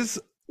realize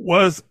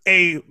was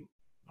a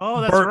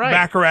that's Burt right.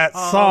 Bacharach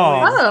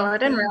song Oh, I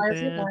didn't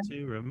realize either.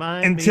 To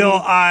remind until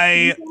me.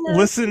 I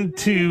listened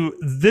to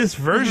this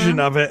version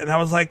of it, and I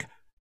was like,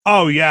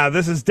 oh yeah,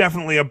 this is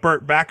definitely a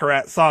Burt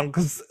Bacharach song,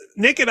 because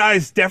Naked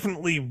Eyes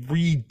definitely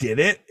redid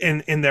it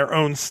in their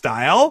own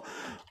style.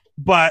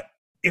 But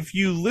if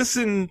you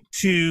listen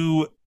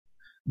to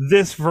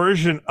this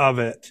version of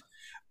it,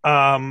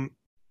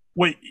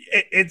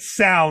 it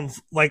sounds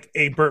like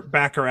a Burt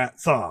Bacharach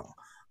song.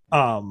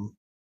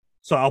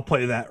 So I'll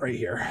play that right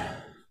here.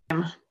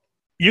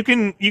 You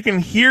can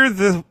hear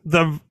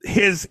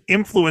his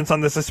influence on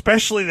this,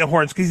 especially the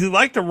horns, because he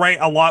liked to write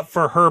a lot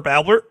for Herb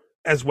Alpert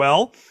as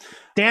well.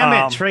 Damn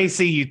it,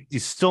 Tracy, you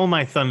stole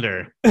my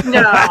thunder.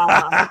 No.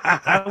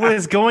 I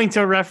was going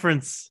to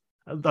reference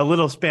 "A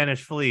Little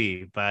Spanish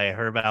Flea" by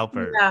Herb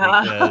Alpert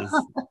because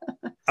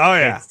Oh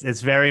yeah,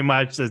 it's very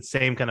much the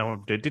same kind of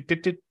very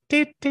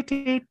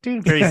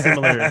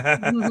similar.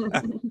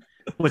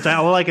 Which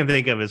all I can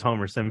think of is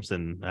Homer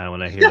Simpson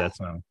when I hear that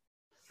song.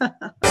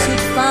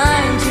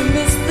 Find you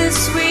miss the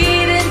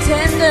sweet and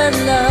tender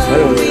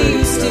love we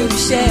used to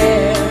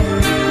share.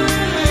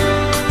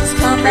 Just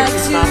come back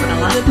to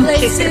the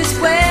places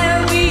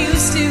where we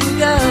used to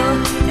go,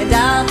 and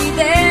I'll be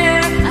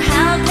there.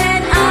 How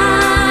can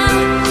I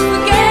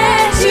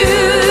forget you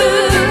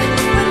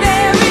when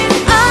there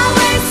is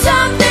always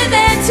something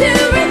there to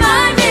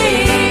remind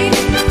me?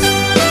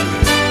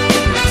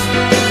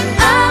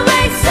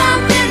 Always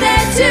something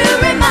there to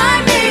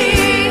remind me.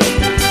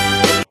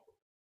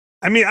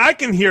 I mean, I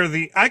can hear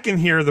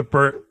the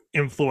Burt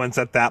influence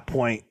at that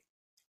point.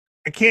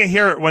 I can't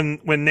hear it when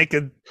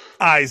Naked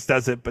Eyes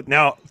does it, but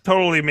now it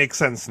totally makes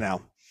sense now.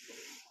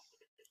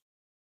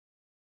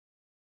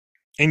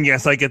 And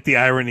yes, I get the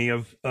irony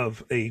of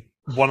a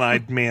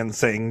one-eyed man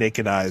saying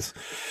 "Naked Eyes."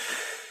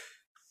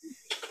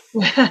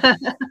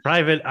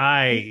 Private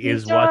Eye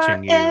is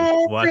watching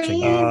you.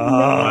 Watching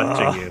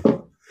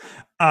you.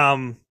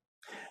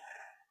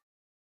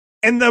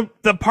 And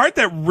the part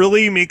that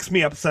really makes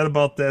me upset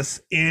about this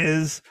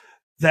is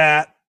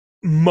that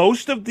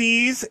most of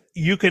these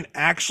you can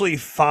actually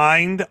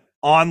find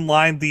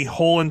online, the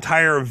whole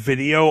entire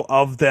video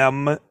of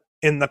them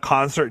in the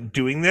concert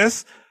doing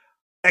this.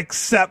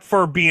 except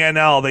for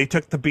BNL. They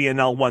took the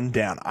BNL one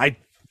down.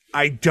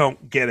 I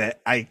don't get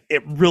it.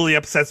 It really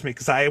upsets me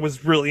because I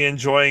was really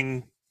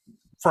enjoying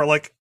for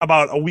like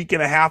about a week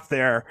and a half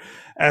there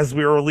as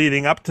we were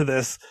leading up to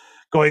this,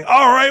 going,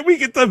 all right, we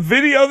get the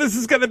video. This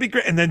is going to be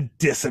great. And then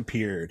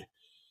disappeared. I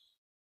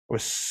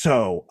was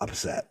so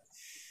upset.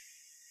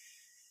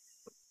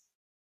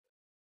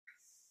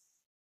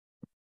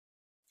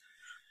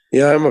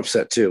 Yeah, I'm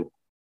upset too.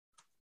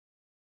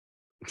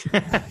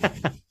 I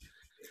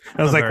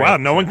was like, wow,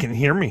 no one can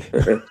hear me.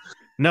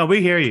 No,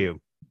 we hear you.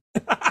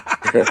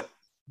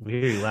 We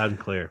hear you loud and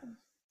clear.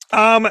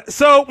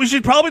 So we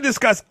should probably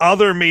discuss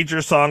other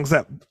major songs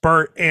that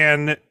Bert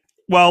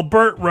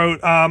wrote.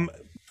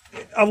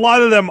 A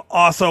lot of them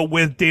also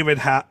with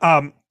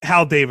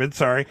Hal David.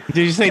 Sorry, did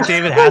you say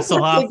David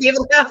Hasselhoff?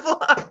 David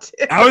Hasselhoff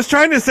too. I was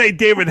trying to say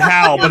David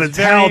Hal, but it's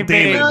Hal big,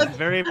 David.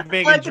 Very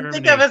big. I in can Germany.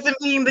 think of us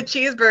eating the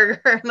cheeseburger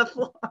on the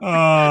floor.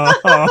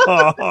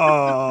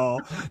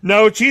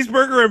 No,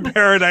 Cheeseburger in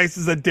Paradise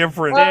is a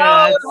different.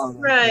 Yeah, that's- Oh,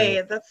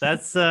 right. That's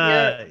That's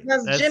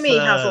Jimmy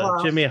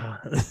Hasselhoff. Jimmy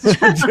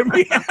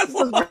Jimmy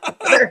Hasselhoff.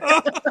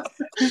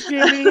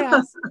 Jimmy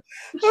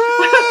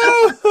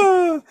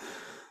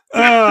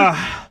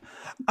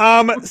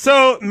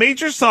So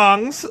major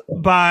songs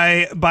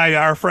by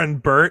our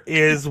friend Bert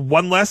is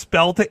One Less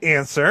Bell to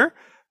Answer,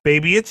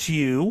 Baby It's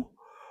You,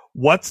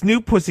 What's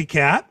New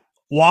Pussycat,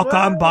 Walk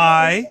On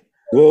By,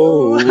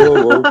 Whoa.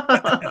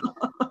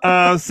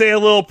 Say a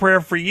Little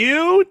Prayer for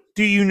You,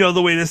 Do You Know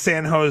the Way to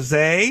San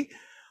Jose,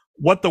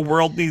 What the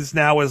World Needs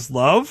Now Is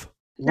Love,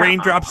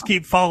 Raindrops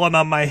Keep Falling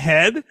on My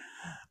Head,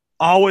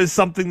 Always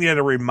Something There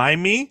to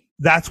Remind Me,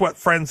 That's What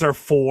Friends Are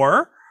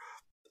For,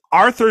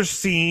 Arthur's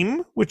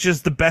Theme, which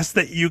is The Best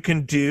That You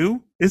Can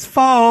Do, is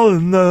Fall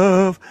in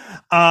Love.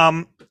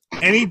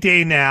 Any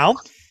Day Now.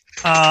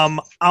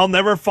 I'll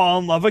Never Fall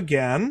in Love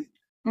Again.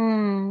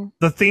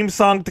 The theme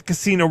song to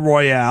Casino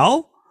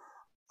Royale.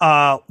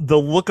 The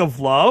Look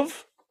of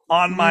Love.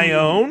 On My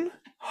Own.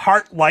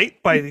 Heart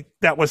Light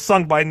that was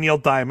sung by Neil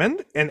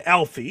Diamond and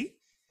Alfie.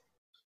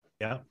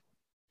 Yeah.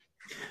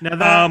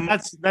 Now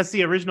that's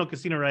the original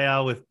Casino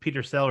Royale with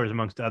Peter Sellers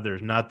amongst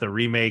others, not the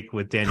remake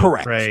with Daniel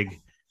Correct.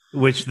 Craig,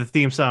 which the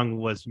theme song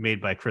was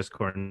made by Chris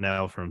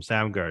Cornell from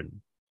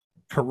Soundgarden.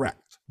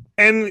 Correct.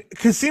 And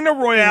Casino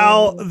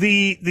Royale,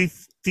 the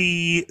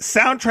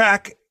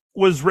soundtrack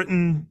was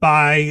written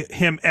by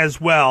him as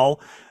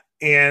well,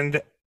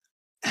 and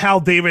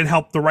Hal David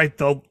helped to write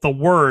the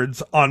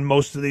words on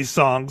most of these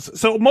songs.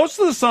 So most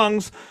of the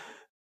songs,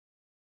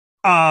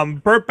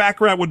 Burt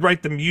Bacharach would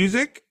write the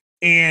music,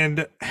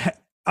 and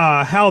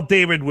Hal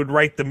David would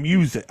write the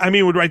music. I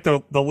mean, would write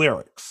the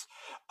lyrics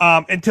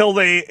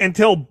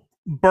until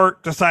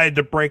Burt decided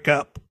to break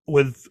up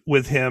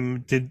with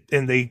him,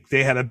 and they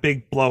had a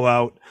big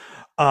blowout.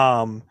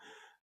 But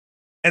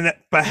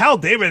Hal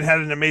David had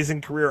an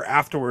amazing career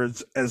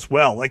afterwards as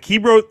well. Like he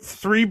wrote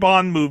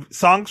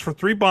songs for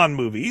 3 Bond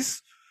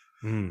movies.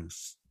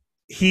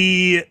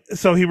 He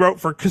wrote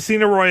for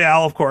Casino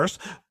Royale, of course,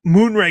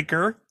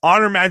 Moonraker,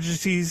 Honor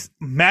Majesty's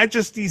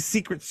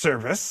Secret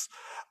Service.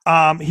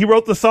 He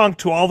wrote the song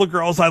To All the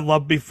Girls I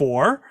Loved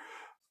Before.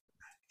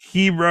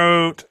 He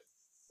wrote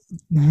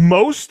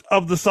most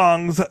of the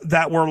songs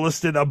that were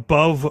listed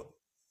above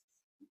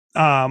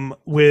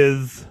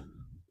with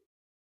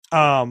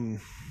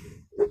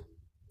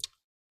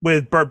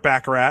Burt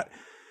Bacharach.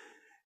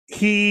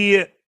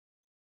 He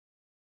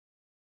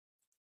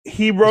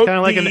wrote kind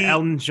of like an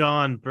Elton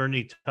John,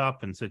 Bernie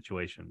Taupin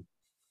situation.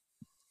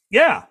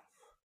 Yeah.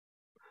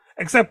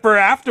 Except for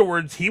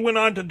afterwards, he went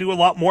on to do a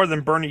lot more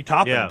than Bernie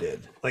Taupin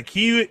did. Like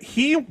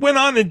he went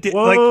on and did.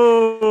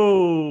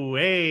 Whoa,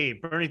 hey,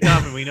 Bernie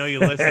Taupin, we know you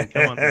listen.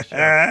 Come on the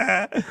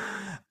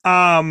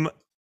show.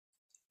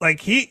 Like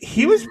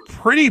he was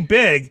pretty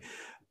big,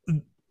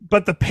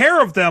 but the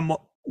pair of them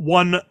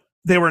won.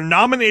 They were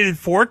nominated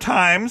 4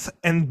 times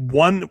and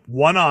won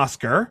 1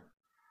 Oscar.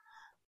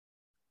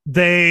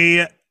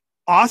 They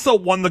also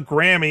won the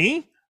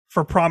Grammy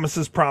for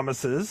Promises,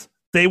 Promises.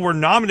 They were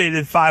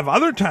nominated 5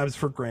 other times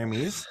for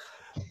Grammys.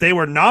 They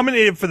were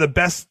nominated for the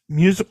Best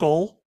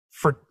Musical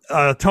for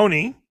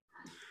Tony.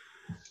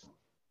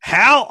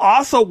 Hal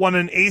also won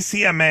an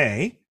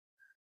ACMA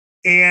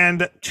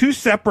and 2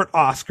 separate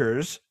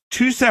Oscars,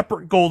 2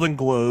 separate Golden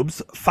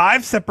Globes,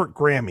 5 separate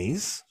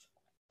Grammys.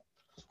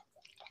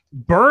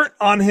 Burt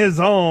on his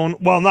own,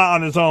 well, not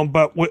on his own,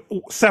 but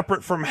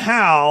separate from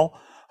Hal,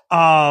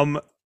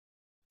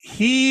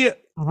 he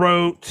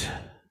wrote...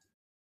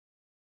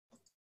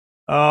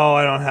 Oh,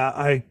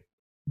 I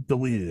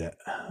deleted it.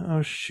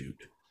 Oh, shoot.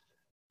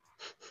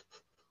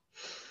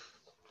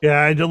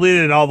 Yeah, I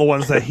deleted all the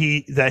ones that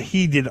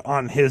he did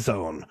on his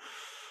own.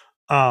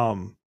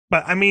 But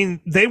I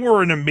mean, they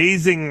were an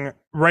amazing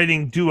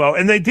writing duo,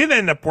 and they did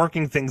end up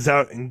working things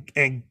out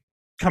and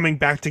coming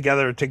back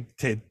together to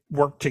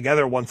work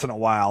together once in a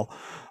while.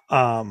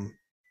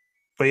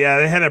 But yeah,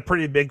 they had a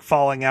pretty big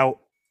falling out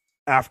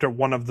after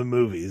one of the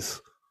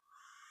movies.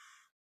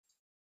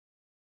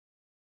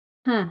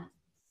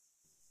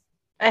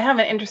 I have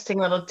an interesting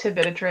little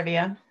tidbit of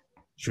trivia.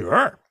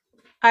 Sure.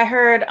 I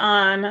heard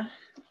on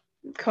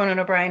Conan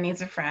O'Brien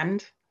Needs a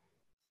Friend.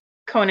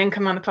 Conan,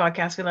 come on the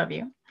podcast. We love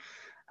you.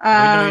 We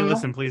know you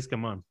listen. Please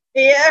come on.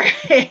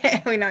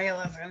 Yeah, we know you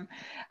listen.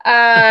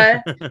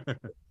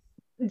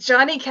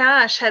 Johnny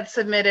Cash had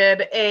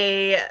submitted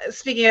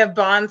speaking of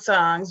Bond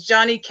songs,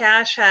 Johnny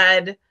Cash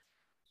had,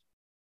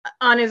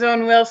 on his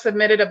own will,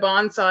 submitted a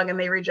Bond song and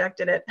they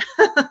rejected it.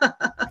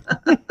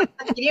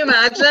 Can you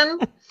imagine?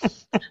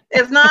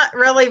 It's not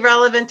really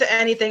relevant to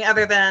anything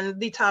other than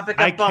the topic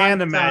of I Bond can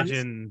songs.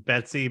 imagine,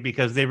 Betsy,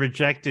 because they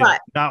rejected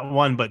not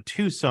one but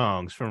two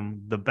songs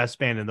from the best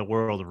band in the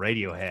world,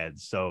 Radiohead.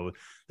 So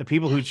the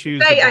people who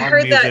choose Right, the I Bond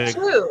heard that music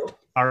too.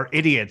 are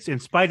idiots, in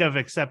spite of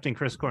accepting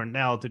Chris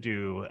Cornell to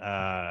do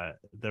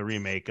the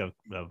remake of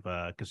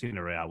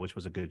Casino Royale, which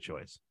was a good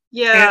choice.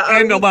 Yeah,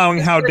 and allowing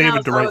Chris Hal Cornell's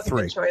David to write always a good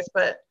 3. choice,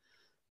 but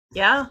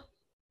yeah.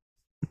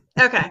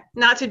 Okay,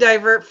 not to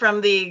divert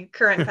from the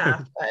current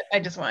path, but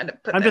I just wanted to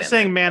put. I'm that just in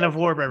saying, there. "Man of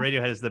War" by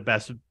Radiohead is the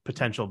best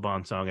potential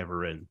Bond song ever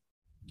written.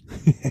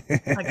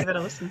 I'll give it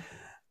a listen.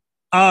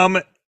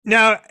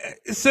 Now,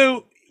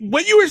 so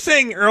what you were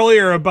saying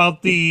earlier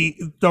about the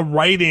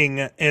writing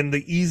and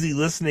the easy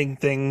listening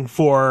thing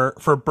for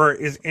Bert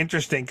is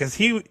interesting, because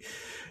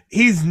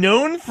he's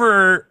known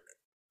for.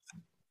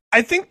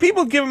 I think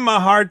people give him a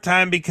hard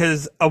time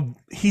because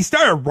he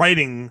started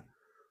writing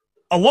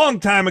a long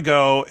time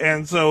ago,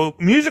 and so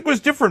music was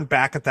different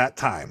back at that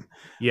time.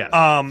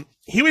 Yeah.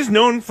 He was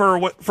known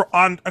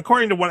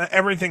according to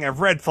everything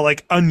I've read, for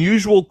like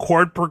unusual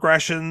chord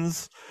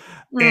progressions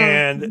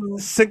and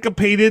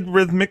syncopated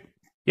rhythmic.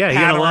 Yeah, he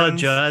had a lot of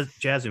patterns.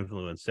 jazz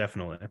influence,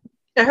 definitely.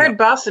 I heard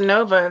bossa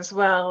nova as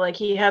well. Like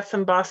he had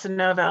some bossa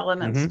nova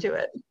elements to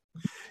it.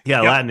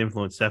 Yeah, Yep. Latin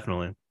influence,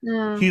 definitely.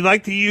 He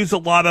liked to use a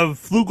lot of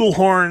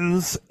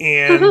flugelhorns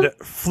and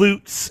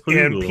flutes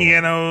and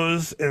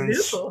pianos and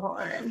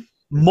Flugelhorn.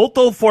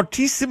 molto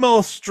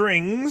fortissimo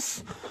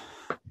strings.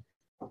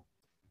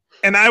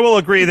 And I will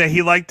agree that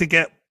he liked to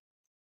get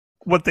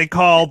what they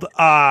called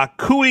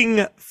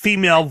cooing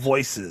female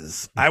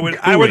voices. I would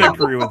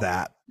agree with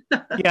that.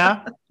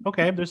 Yeah.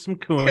 Okay. There's some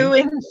cooing.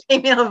 Cooing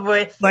female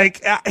voice.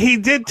 Like he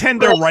did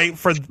tend to write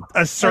for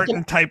a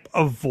certain type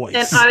of voice.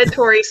 An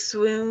auditory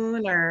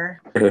swoon,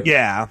 or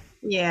Yeah.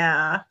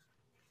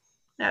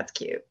 That's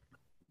cute.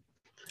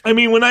 I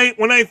mean, when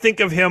I think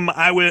of him,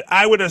 I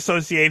would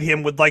associate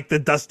him with like the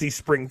Dusty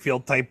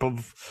Springfield type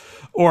of,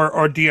 or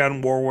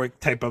Dionne Warwick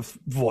type of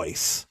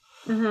voice.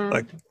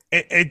 Like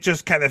it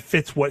just kind of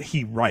fits what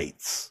he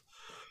writes.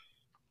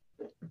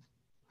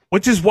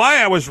 Which is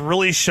why I was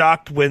really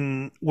shocked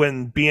when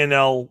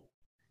BNL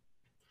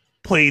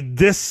played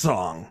this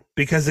song,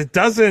 because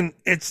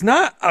it's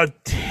not a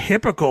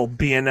typical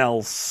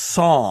BNL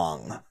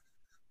song.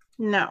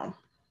 No.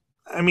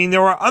 I mean,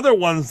 there are other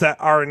ones that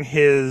are in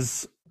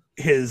his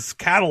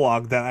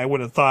catalog that I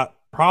would have thought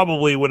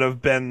probably would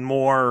have been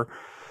more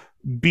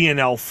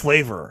BNL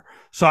flavor.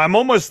 So I'm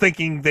almost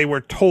thinking they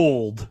were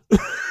told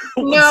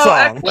No,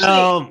 song. actually,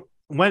 Well,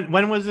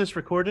 when was this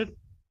recorded?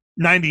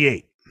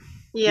 98.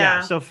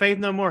 yeah. So Faith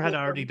No More had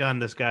already done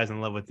 "This Guy's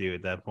in Love with You"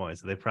 at that point,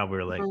 so they probably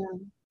were like.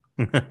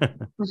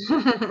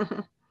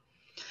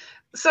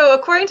 So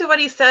according to what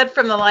he said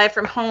from the Live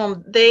from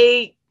Home,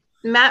 they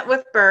met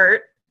with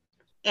Bert,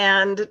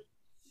 and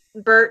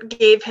Bert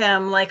gave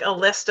him like a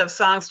list of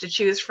songs to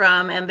choose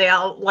from, and they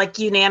all like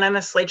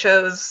unanimously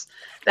chose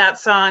that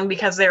song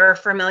because they were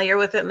familiar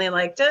with it and they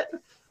liked it.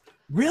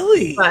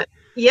 Really? But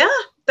yeah,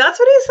 that's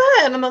what he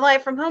said on the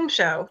Live from Home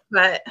show.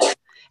 But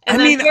I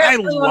mean, I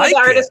apparently one of like the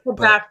artists it, had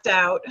but- backed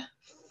out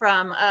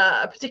from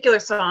a particular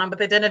song, but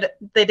they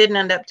didn't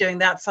end up doing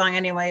that song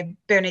anyway.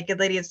 Bare Naked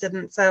Ladies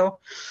didn't, so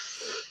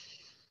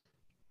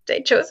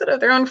they chose it of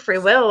their own free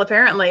will,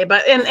 apparently.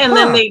 But and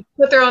then they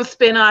put their own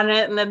spin on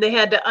it, and then they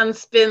had to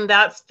unspin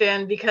that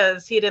spin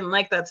because he didn't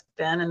like that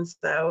spin, and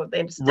so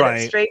they just did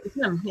it straight with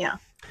him. Yeah.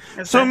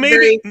 It's So a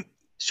maybe very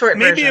short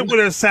maybe version. it would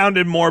have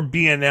sounded more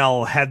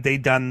BNL had they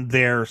done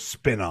their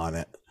spin on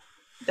it.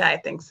 I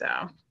think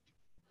so.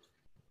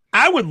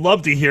 I would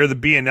love to hear the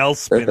BNL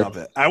spin of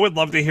it. I would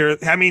love to hear.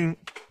 I mean,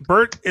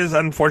 Bert is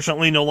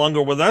unfortunately no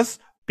longer with us.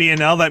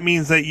 BNL, that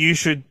means that you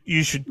should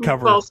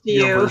cover False to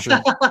your you.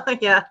 version.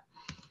 Yeah.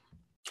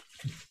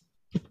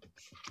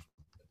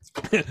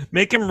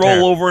 Make him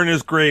roll over in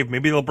his grave.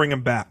 Maybe they'll bring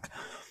him back.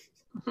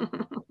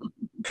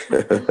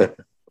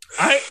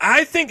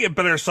 I think it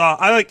better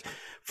saw.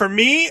 For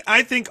me,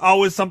 I think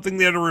Always Something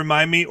There to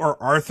Remind Me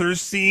or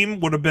Arthur's Theme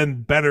would have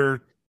been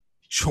better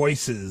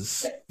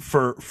choices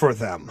for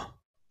them.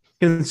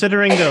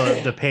 Considering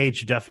the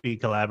Page Duffy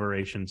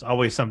collaborations,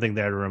 Always Something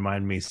There to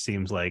Remind Me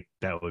seems like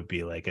that would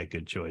be like a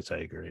good choice. I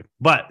agree,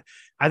 but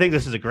I think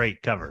this is a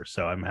great cover,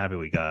 so I'm happy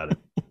we got it.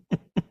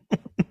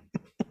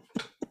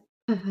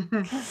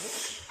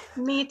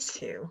 Me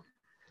too.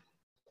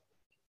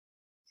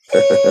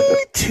 Me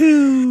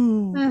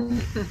too.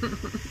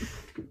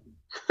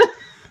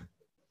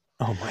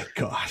 Oh my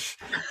gosh.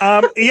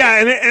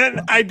 Yeah,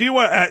 and I do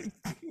want.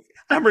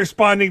 I'm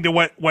responding to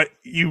what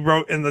you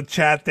wrote in the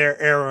chat there,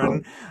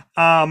 Aaron.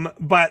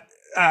 But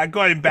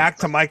going back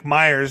to Mike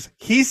Myers,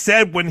 he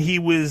said when he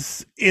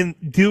was in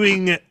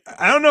doing,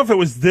 I don't know if it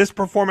was this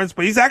performance,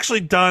 but he's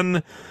actually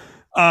done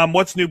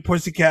What's New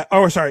Pussycat.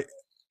 Oh, sorry.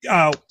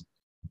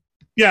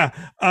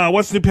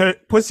 What's New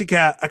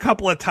Pussycat a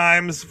couple of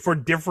times for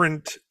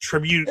different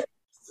tribute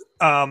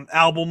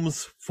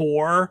albums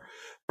for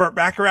Burt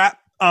Bacharach.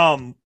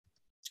 On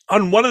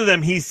one of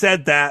them, he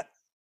said that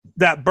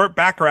Burt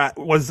Bacharach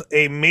was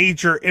a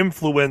major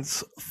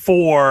influence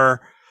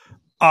for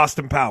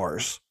Austin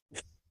Powers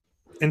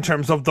in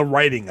terms of the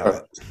writing of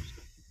it.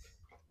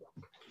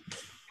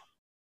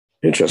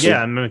 Interesting.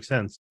 Yeah, it makes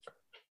sense.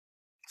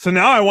 So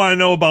now I want to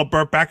know about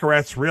Burt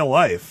Bacharach's real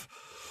life.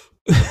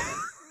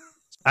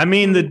 I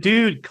mean, the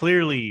dude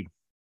clearly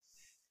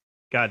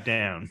got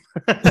down.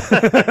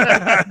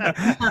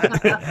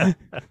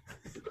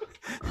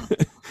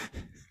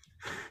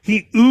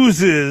 He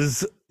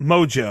oozes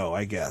mojo,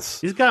 I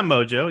guess. He's got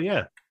mojo,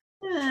 yeah.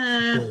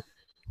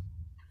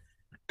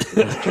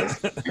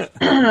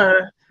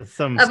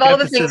 Some Of all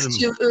the things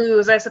skepticism. to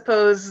ooze, I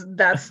suppose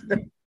that's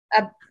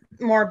a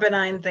more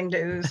benign thing to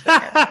ooze.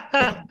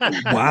 I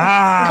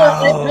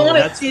Wow. don't want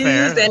that's to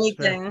fair, ooze that's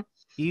anything.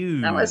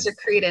 Ooze. Not want to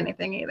secrete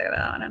anything either,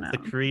 though. I don't know.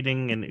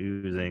 Secreting and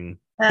oozing.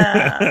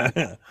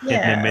 Yeah.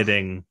 And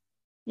emitting.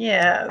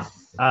 Yes.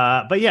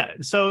 But yeah,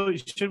 so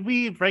should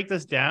we break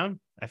this down?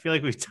 I feel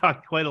like we've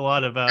talked quite a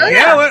lot about. Oh,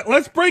 Yeah,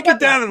 let's break it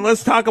down and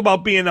let's talk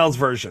about B&L's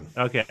version.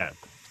 Okay.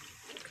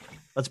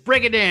 Let's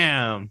break it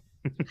down.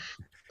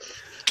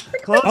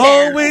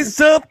 Always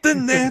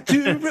something that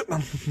you...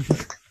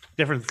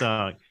 Different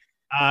song.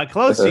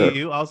 Close to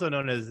You, also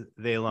known as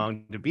They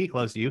Long to Be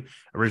Close to You,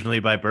 originally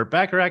by Burt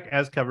Bacharach,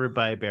 as covered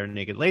by Bare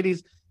Naked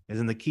Ladies, is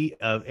in the key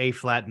of A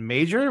flat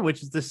major,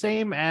 which is the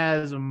same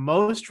as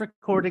most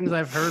recordings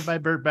I've heard by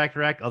Burt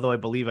Bacharach, although I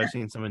believe I've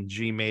seen some in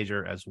G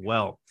major as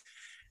well.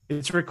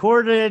 It's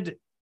recorded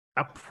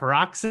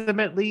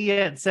approximately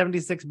at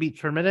 76 beats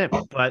per minute,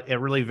 but it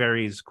really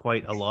varies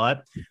quite a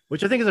lot,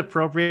 which I think is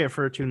appropriate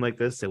for a tune like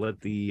this. They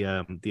let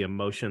the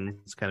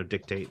emotions kind of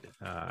dictate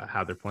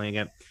how they're playing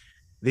it.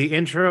 The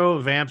intro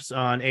vamps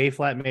on A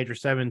flat major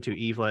 7 to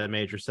E flat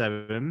major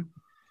 7,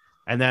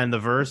 and then the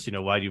verse,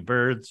 Why Do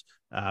Birds?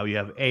 We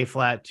have A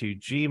flat to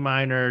G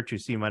minor to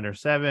C minor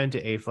 7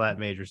 to A flat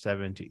major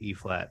 7 to E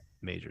flat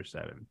major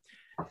 7.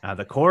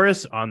 The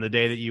chorus, On the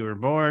Day That You Were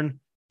Born,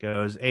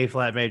 goes A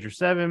flat major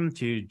 7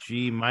 to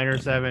G minor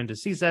 7 to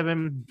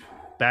C7,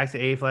 back to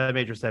A flat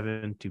major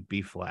 7 to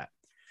B flat.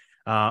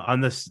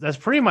 On this, that's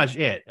pretty much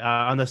it.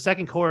 On the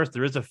second chorus,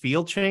 there is a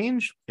field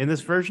change. In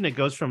this version, it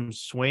goes from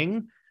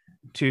swing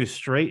to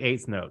straight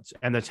eighth notes,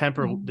 and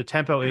the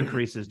tempo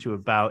increases to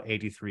about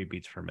 83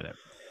 beats per minute.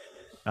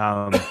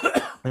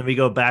 Then we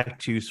go back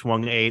to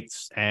swung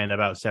eighths and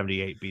about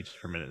 78 beats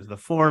per minute. The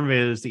form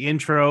is the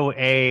intro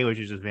A, which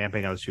is just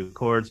vamping on those two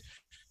chords,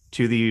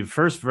 to the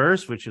first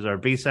verse, which is our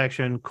B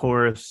section,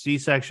 chorus C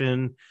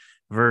section,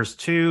 verse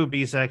 2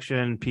 B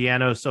section,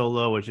 piano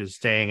solo, which is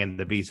staying in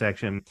the B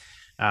section.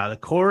 The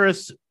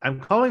chorus, I'm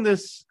calling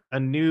this a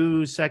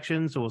new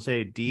section, so we'll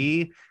say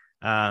D.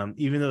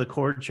 Even though the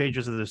chord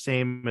changes are the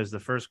same as the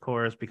first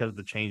chorus because of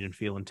the change in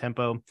feel and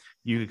tempo,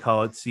 you could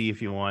call it C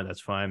if you want, that's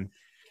fine.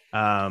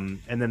 And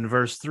then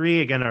verse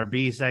 3, again, our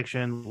B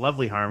section,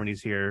 lovely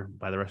harmonies here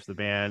by the rest of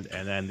the band,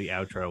 and then the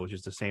outro, which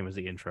is the same as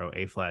the intro,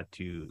 A flat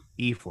to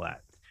E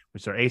flat,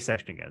 which is our A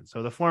section again.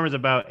 So the form is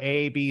about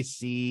A, B,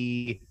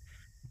 C,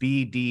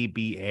 B, D,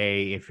 B,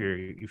 A, if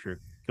you're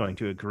going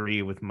to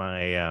agree with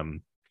my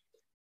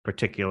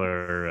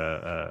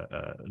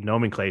particular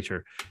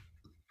nomenclature.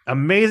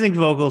 Amazing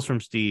vocals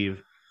from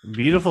Steve,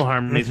 beautiful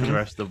harmonies from the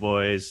rest of the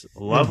boys,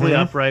 lovely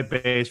upright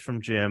bass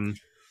from Jim,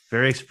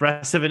 very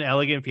expressive and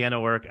elegant piano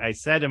work. I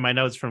said in my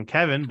notes from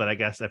Kevin, but I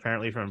guess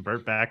apparently from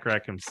Burt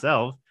Bacharach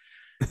himself.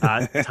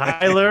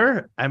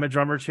 Tyler, I'm a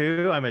drummer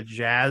too. I'm a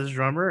jazz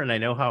drummer, and I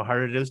know how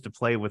hard it is to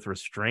play with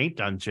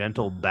restraint on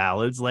gentle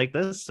ballads like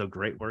this. So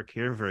great work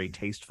here, very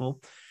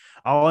tasteful.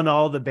 All in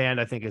all, the band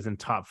I think is in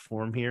top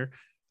form here.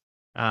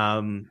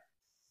 Man,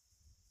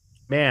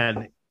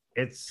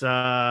 it's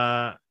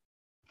I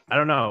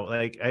don't know.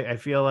 Like I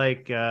feel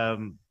like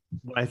when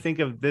I think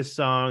of this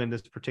song and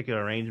this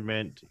particular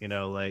arrangement,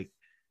 this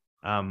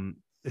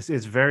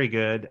is very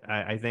good.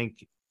 I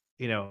think,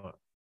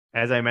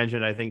 as I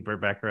mentioned, I think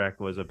Burt Bacharach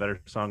was a better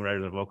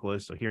songwriter than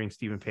vocalist. So hearing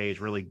Stephen Page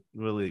really,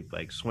 really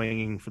like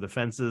swinging for the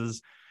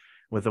fences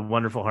with the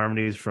wonderful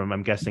harmonies from,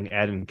 I'm guessing,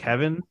 Ed and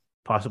Kevin,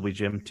 possibly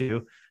Jim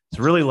too. It's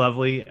really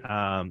lovely.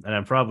 And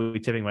I'm probably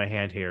tipping my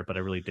hand here, but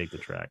I really dig the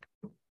track.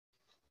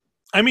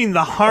 I mean,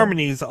 the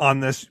harmonies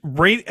on this,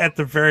 right at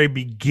the very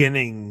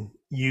beginning,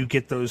 you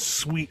get those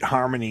sweet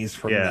harmonies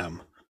from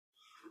them.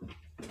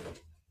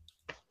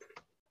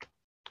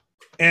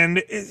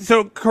 And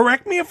so,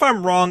 correct me if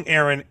I'm wrong,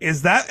 Aaron.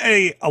 Is that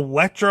a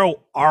electric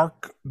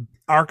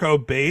arco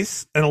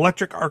bass?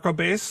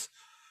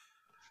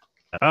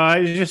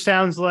 It just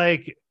sounds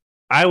like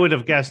I would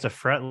have guessed a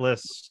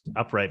fretless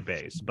upright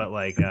bass, but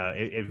like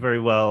it very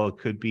well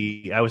could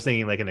be. I was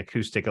thinking like an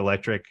acoustic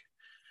electric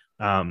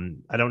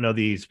I don't know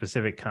the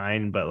specific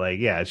kind, but like,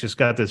 yeah, it's just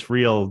got this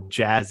real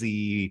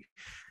jazzy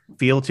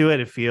feel to it.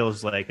 It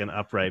feels like an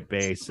upright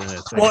bass, and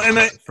it's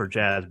like for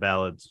jazz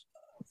ballads.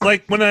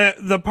 Like when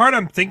the part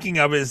I'm thinking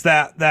of is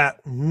that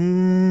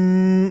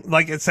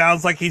like it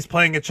sounds like he's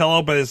playing a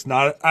cello, but it's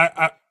not.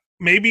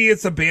 Maybe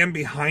it's a band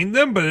behind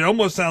them, but it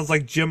almost sounds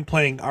like Jim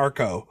playing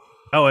arco.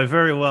 Oh, it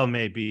very well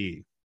may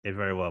be. It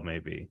very well may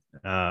be.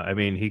 I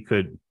mean, he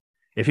could,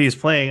 if he's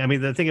playing. I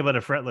mean, the thing about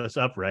a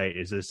fretless upright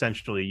is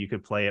essentially you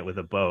could play it with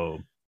a bow.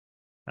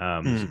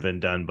 It's been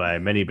done by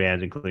many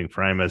bands, including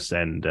Primus,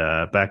 and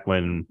back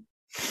when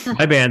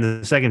my band,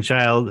 The Second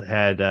Child,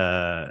 had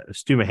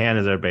Stu Mahan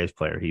as our bass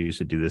player. He used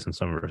to do this in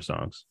some of our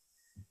songs.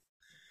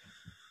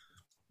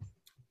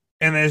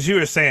 And as you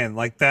were saying,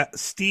 like that,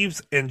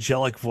 Steve's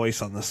angelic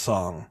voice on the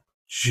song,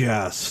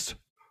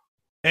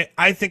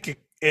 I think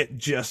it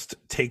just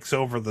takes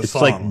over the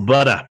song. It's like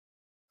butter.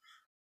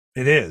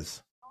 It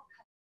is.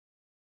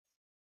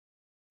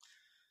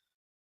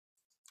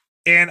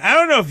 And I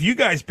don't know if you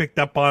guys picked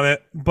up on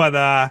it,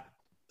 but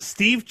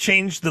Steve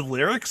changed the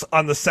lyrics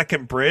on the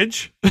second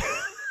bridge.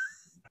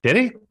 Did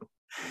he?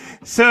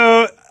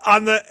 So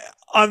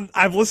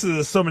I've listened to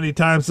this so many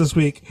times this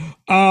week.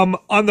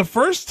 On the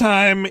first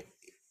time,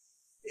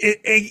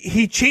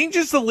 he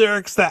changes the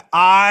lyrics that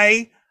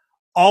I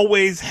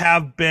always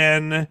have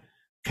been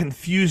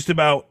confused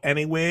about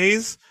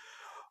anyways.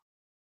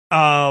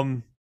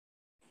 On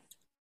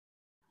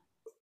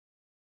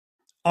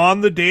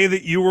the day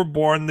that you were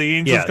born, the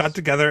angels got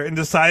together and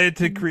decided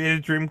to create a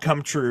dream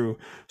come true.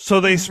 So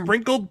they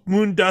sprinkled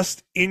moon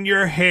dust in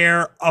your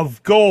hair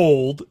of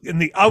gold,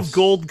 and the of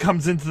gold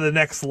comes into the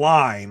next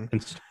line.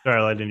 And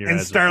starlight in your eyes.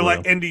 And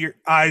starlight into your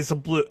eyes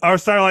of blue, or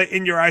starlight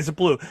in your eyes of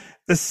blue.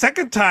 The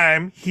second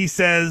time he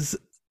says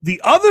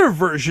the other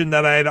version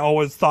that I had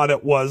always thought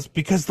it was,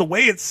 because the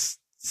way it's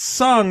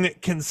sung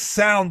can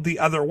sound the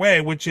other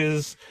way, which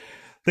is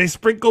they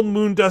sprinkled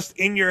moon dust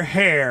in your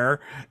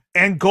hair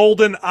and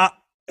golden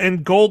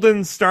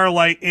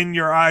starlight in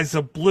your eyes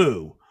of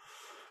blue.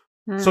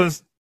 So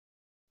it's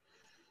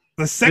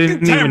the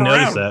second time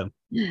around.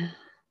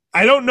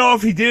 I don't know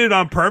if he did it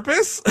on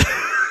purpose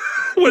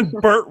with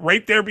Bert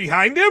right there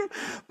behind him,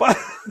 but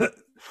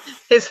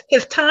his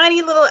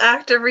tiny little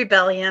act of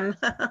rebellion.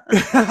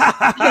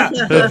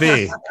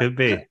 Could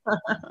be.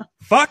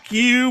 Fuck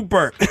you,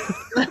 Bert.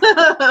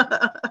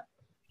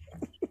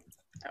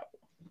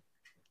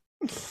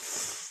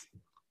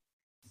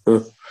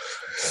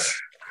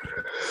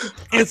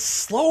 It's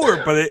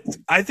slower, but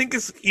I think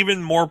it's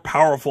even more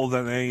powerful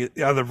than any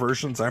other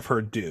versions I've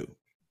heard do.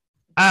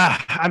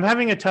 I'm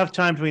having a tough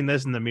time between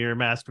this and the Mirror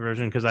Mask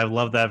version because I've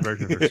loved that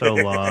version for so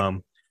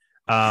long.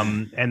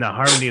 And the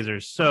harmonies are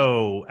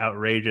so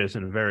outrageous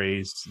and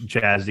very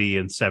jazzy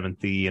and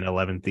 7th-y and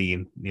 11th-y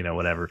and,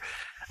 whatever.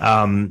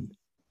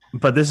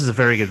 But this is a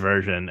very good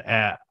version.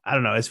 I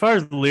don't know. As far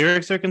as the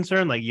lyrics are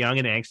concerned, like young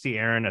and angsty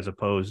Aaron, as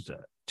opposed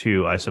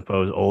to, I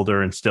suppose,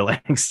 older and still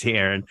angsty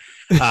Aaron,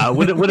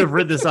 would have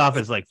read this off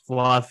as like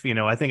fluff.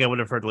 I think I would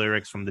have heard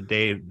lyrics from the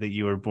day that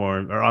you were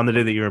born, or on the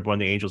day that you were born,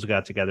 the angels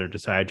got together,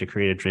 decided to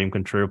create a dream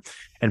come true,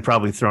 and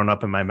probably thrown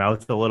up in my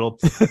mouth a little.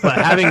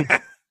 But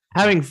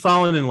having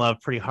fallen in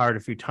love pretty hard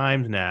a few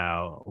times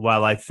now,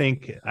 while I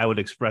think I would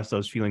express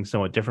those feelings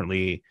somewhat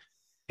differently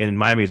in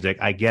my music,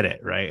 I get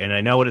it, right? And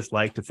I know what it's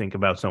like to think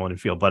about someone and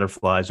feel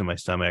butterflies in my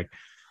stomach,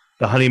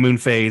 the honeymoon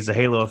phase, the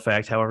halo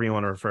effect, however you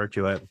want to refer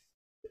to it.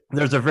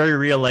 There's a very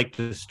real like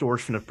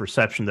distortion of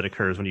perception that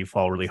occurs when you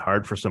fall really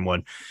hard for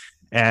someone.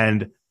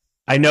 And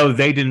I know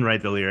they didn't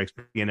write the lyrics,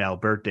 and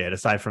Albert did,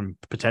 aside from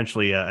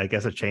potentially, I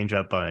guess, a change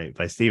up by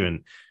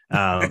Steven.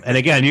 And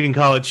again, you can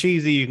call it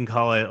cheesy, you can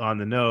call it on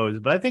the nose,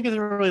 but I think it's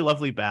a really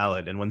lovely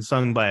ballad. And when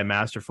sung by a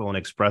masterful and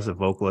expressive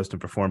vocalist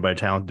and performed by a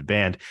talented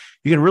band,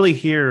 you can really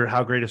hear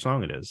how great a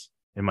song it is,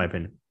 in my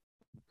opinion.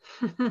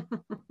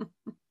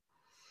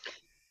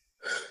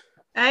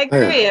 I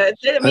agree. I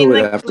mean,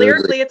 like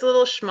lyrically, it's a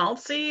little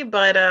schmaltzy,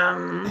 but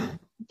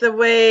the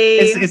way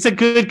it's a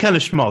good kind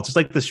of schmaltz. It's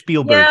like the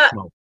Spielberg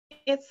schmaltz.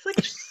 It's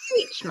like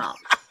sweet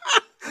schmaltz.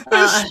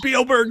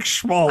 Spielberg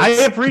schmaltz. I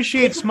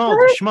appreciate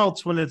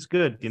schmaltz when it's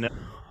good,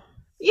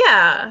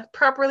 Yeah,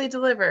 properly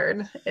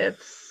delivered. It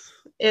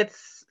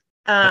takes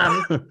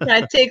on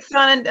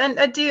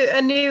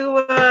a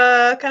new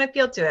kind of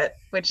feel to it,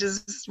 which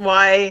is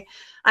why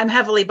I'm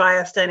heavily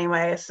biased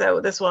anyway. So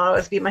this will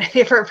always be my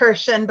favorite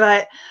version.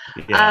 But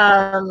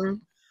I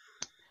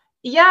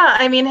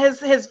mean,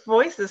 his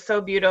voice is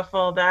so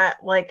beautiful that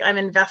like I'm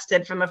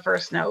invested from the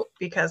first note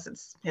because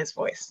it's his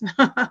voice.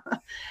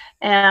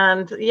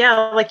 And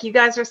like you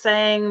guys are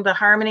saying, the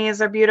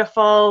harmonies are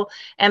beautiful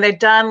and they're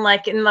done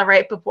like in the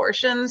right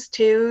proportions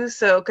too.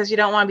 So because you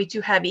don't want to be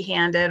too heavy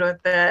handed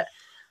with it.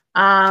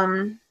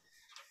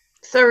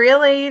 So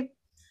really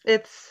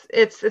it's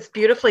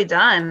beautifully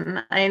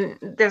done.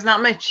 There's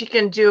not much you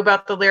can do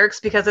about the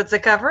lyrics because it's a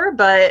cover,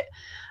 but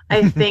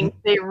I think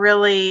they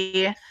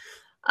really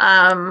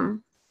I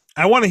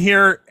want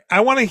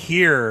to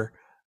hear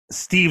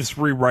Steve's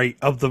rewrite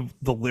of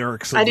the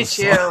lyrics. Of I the do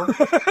song.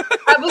 too.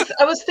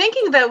 I was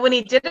thinking that when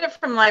he did it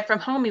from Live from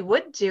Home, he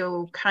would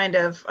do kind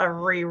of a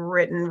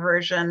rewritten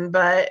version,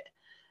 but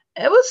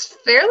it was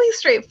fairly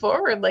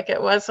straightforward, like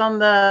it was on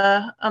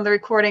the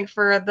recording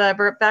for the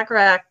Burt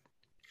Bacharach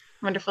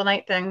Wonderful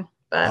Night thing.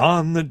 But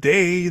On the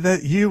day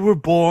that you were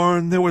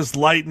born, there was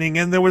lightning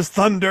and there was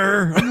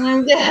thunder.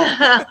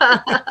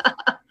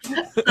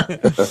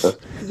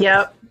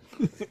 Yep.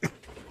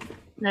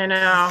 I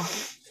know.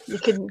 You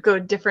could go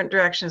different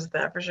directions with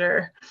that for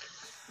sure.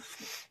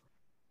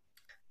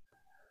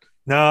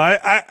 No,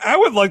 I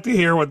would like to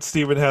hear what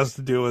Steven has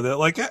to do with it.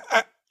 Like,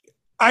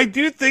 I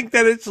do think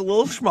that it's a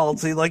little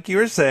schmaltzy, like you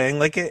were saying.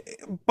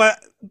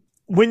 But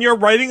when you're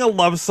writing a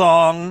love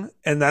song,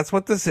 and that's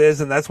what this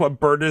is, and that's what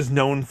Burt is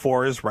known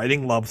for, is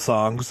writing love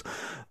songs.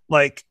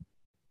 Like,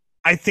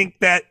 I think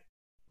that,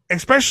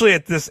 especially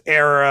at this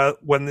era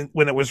when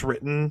it was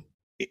written,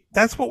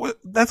 that's what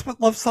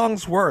love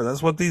songs were.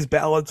 That's what these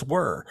ballads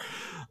were.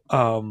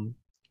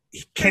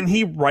 Can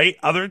he write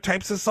other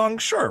types of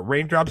songs? Sure.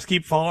 Raindrops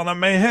Keep Falling on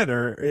My Head,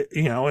 or,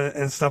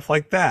 and stuff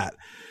like that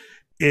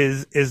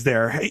is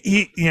there.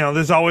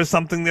 There's always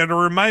something there to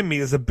remind me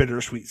is a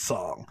bittersweet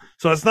song.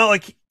 So it's not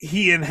like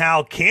he and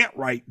Hal can't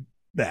write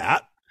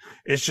that.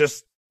 It's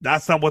just,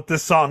 that's not what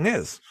this song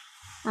is.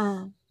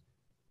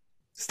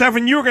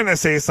 Stefan, you were going to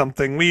say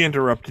something. We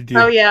interrupted you.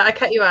 Oh yeah. I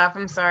cut you off.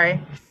 I'm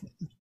sorry.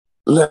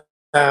 No,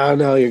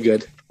 you're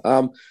good.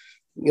 I've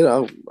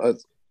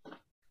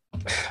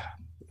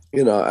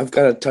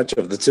got a touch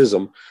of the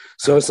tism,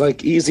 so it's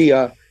like easy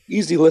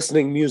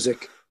listening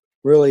music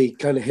really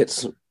kind of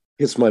hits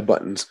my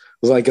buttons.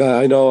 It's like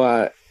I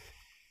know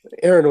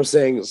Aaron was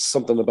saying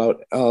something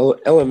about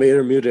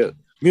elevator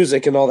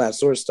music and all that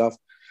sort of stuff,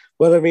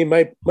 but I mean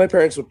my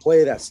parents would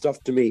play that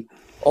stuff to me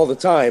all the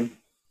time,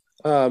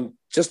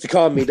 just to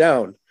calm me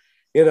down,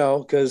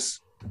 because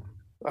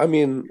I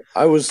mean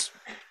I was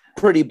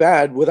pretty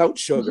bad without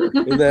sugar,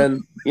 and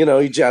then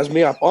he jazzed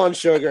me up on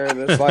sugar, and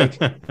it's like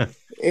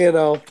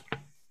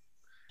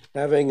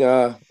having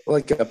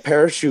like a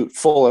parachute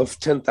full of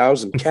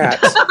 10,000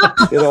 cats,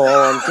 all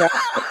on cat.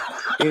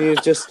 And you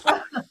just, as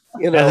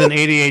an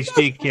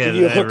ADHD kid,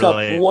 you hook up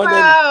one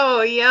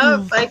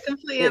yep, I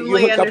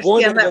completely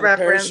understand that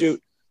reference.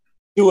 Parachute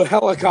to a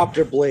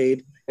helicopter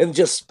blade and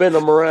just spin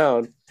them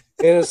around,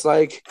 and it's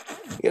like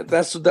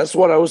that's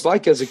what I was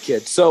like as a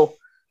kid. So,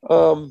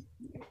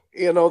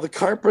 the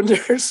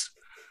Carpenters.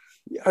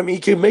 I mean,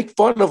 you can make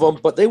fun of them,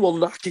 but they will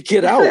knock a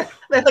kid out.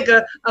 They're like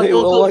a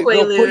vocal they'll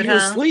quaalude, put you to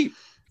sleep.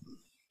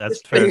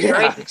 That's fair.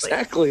 Yeah,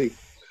 exactly.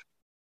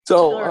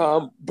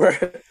 So,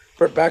 Burt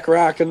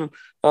Bacharach and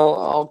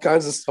all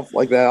kinds of stuff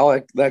like that. I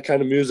like that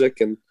kind of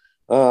music, and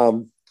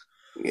I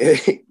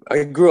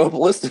grew up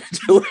listening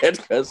to it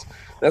because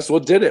that's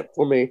what did it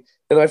for me.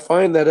 And I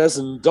find that as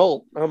an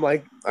adult, I'm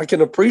like, I can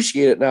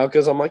appreciate it now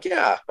because I'm like,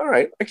 yeah, all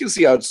right, I can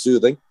see how it's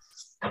soothing.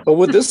 But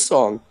with this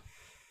song,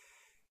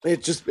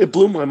 it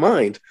blew my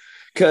mind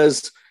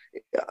because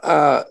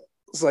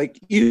it's like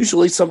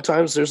usually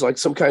sometimes there's like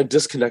some kind of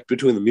disconnect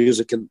between the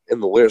music and the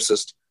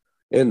lyricist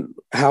and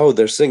how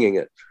they're singing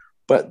it.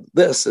 But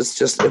this is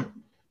just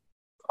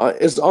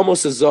it's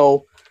almost as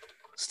though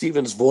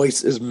Steven's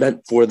voice is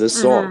meant for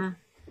this song.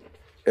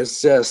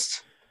 It's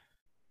just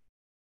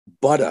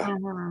butter,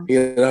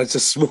 it's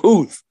just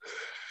smooth,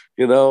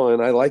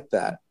 and I like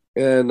that,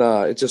 and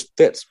it just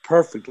fits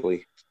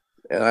perfectly.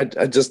 And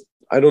I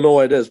don't know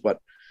what it is, but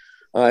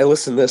I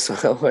listen to this,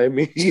 I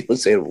immediately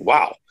say,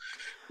 wow,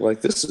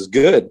 like this is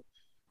good.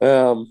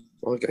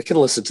 Like I can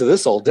listen to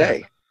this all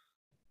day.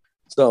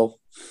 So,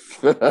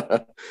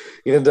 and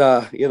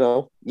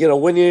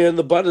when you're in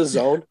the butter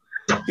zone,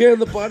 you're in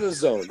the butter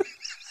zone.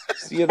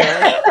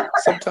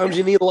 Sometimes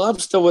you need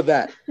lobster with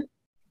that.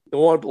 You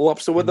want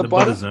lobster with the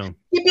butter zone.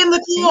 Keep in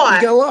the floor.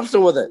 You got lobster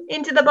with it.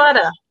 Into the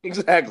butter.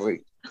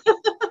 Exactly.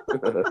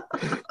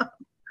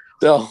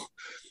 So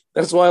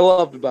that's what I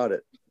loved about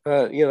it.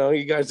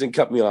 You guys didn't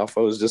cut me off.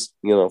 I was just,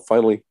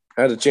 finally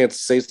had a chance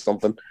to say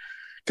something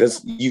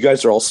because you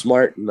guys are all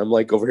smart, and I'm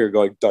like over here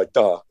going, duh.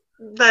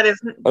 That is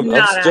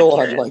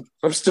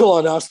I'm still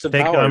on Austin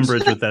Take Powers.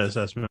 umbrage with that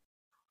assessment.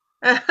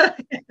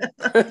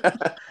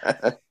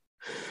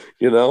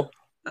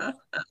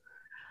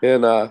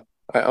 And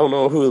I don't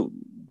know who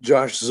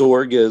Josh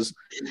Zorg is.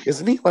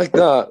 Isn't he like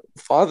the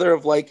father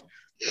of like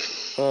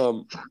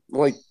Buzz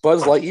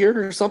Lightyear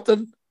or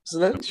something?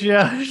 Isn't that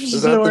Josh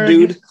is that the Zorg.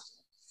 dude?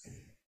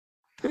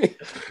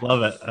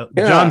 Love it.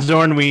 Yeah. John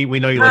Zorn, we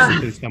know you listen to.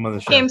 Please come on the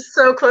show. Came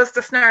so close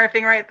to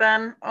snarfing right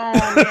then. Oh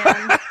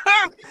man.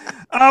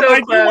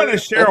 I do want to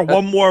share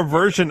one more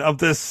version of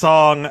this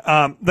song.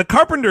 The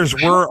Carpenters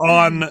were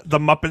on the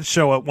Muppet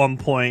Show at one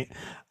point.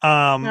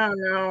 Oh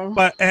no.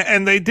 But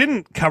and they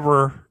didn't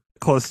cover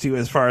Close to You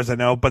as far as I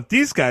know, but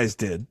these guys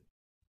did.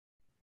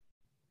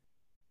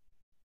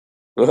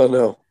 Oh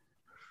no.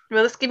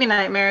 Will this give me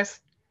nightmares?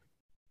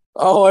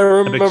 Oh, I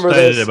remember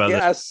excited this. about this.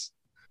 Yes.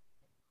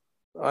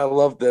 I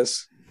love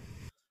this.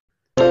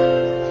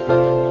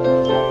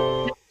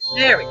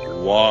 There we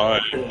go. Why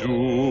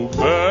do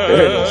There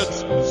it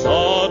is. birds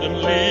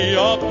suddenly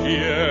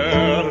appear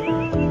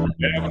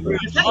every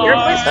Is that your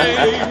voice?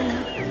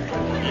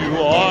 time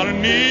you are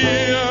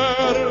near?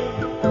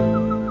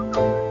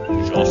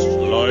 Just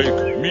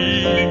like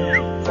me,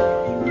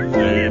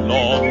 they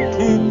long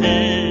to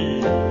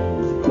be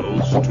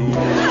close to you.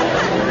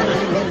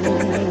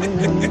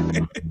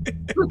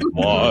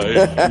 Why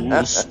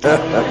do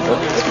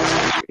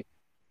stars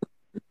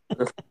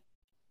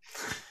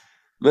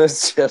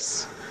That's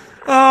just,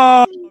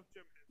 Oh,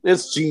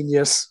 it's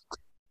genius.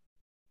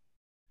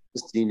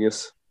 It's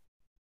genius.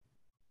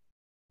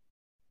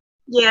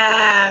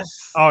 Yes.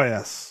 oh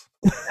yes.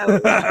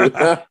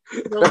 Oh,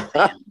 little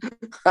fan.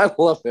 I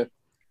love it.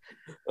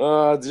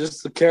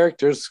 Just the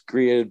characters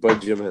created by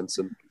Jim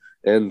Henson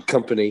and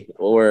company,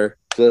 or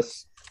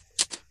just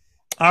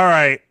All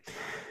right.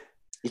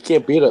 you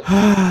can't beat it.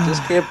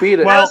 Just can't beat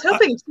it. I Well, was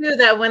hoping too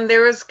that when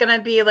there was going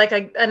to be like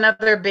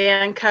another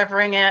band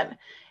covering it,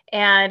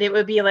 and it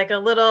would be like a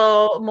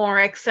little more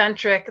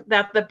eccentric,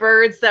 that the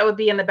birds that would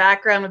be in the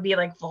background would be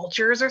like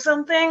vultures or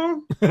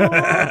something.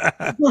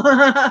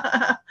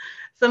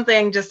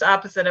 Something just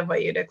opposite of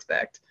what you'd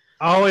expect.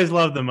 Always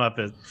loved the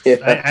Muppets.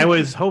 Yeah. I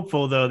was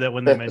hopeful though that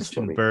when they That's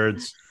mentioned funny.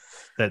 birds,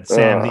 that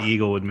Sam the Ugh.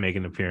 Eagle would make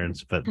an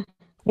appearance. But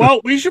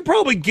well, we should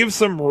probably give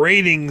some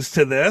ratings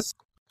to this.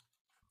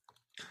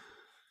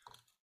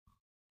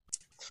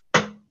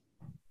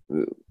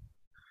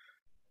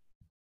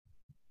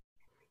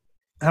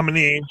 How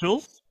many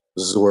angels?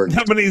 Zorg.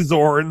 How many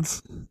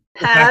Zords?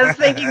 I was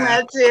thinking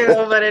that too,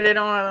 but I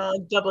didn't want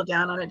to double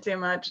down on it too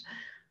much.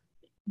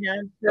 Yeah,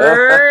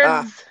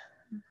 birds.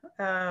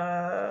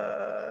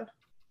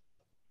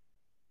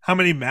 How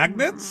many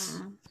magnets?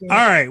 Mm,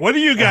 All right. What do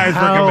you guys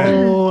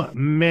recommend?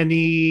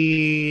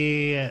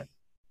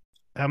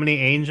 How many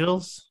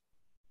angels?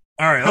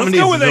 All right. how Let's many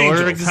go with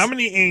Zorgs? angels. How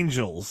many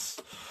angels?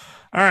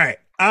 All right.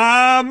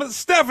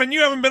 Stefan,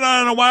 you haven't been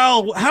on in a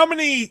while. How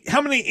many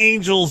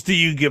angels do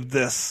you give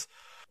this?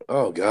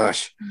 Oh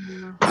gosh.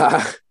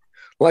 mm.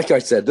 Like I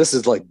said, this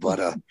is like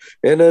butter,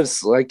 and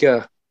it's like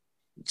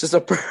just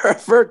a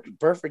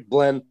perfect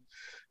blend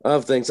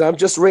of things. I'm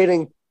just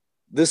rating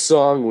this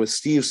song with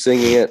Steve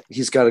singing it.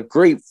 He's got a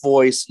great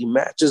voice. He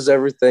matches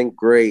everything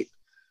great.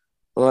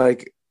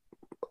 Like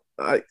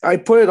I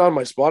put it on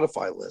my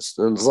Spotify list,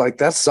 and it's like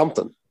that's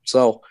something.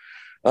 So,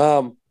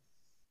 I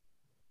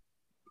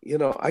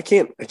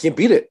can't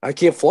beat it. I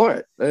can't flaw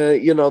it.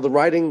 The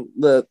writing,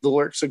 the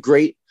lyrics are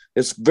great.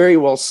 It's very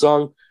well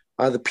sung.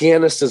 The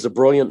pianist is a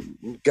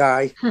brilliant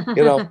guy.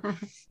 Of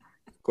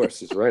course,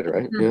 he's a writer,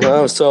 right?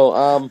 So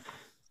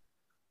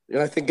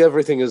I think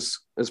everything is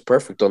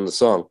perfect on the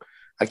song.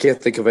 I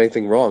can't think of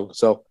anything wrong.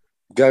 So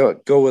go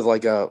with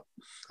like a,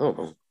 I don't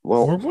know.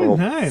 Well, 4.9.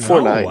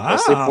 4.9. Oh, I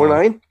say wow.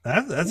 4.9.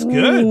 That's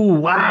good. Ooh,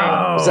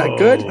 wow. Is that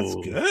good? That's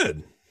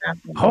good.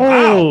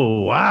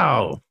 Oh,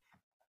 wow.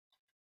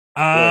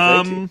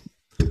 Yeah, thank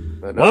you.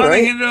 Why don't I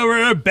hand it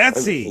over to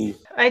Betsy?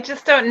 I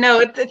just don't know.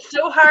 It's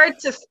so hard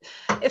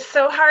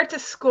to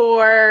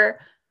score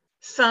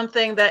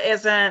something that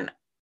isn't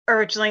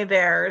originally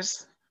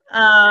theirs.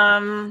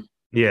 Yeah.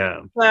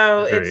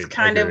 So Agreed, it's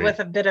kind of agreed. with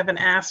a bit of an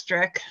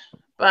asterisk,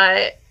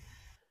 but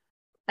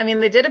I mean,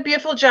 they did a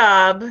beautiful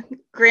job.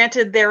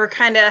 Granted, they were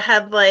kind of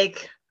had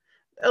like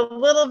a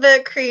little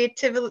bit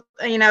creative,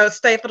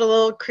 stifled a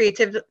little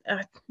creative.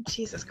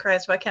 Jesus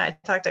Christ, why can't I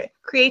talk to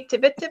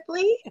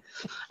creatively?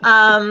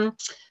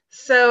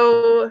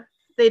 So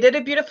they did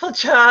a beautiful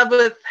job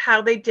with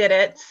how they did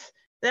it.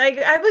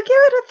 I would give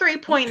it a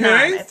 3.9.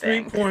 Okay, I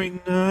think.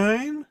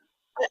 3.9.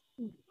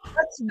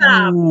 Let's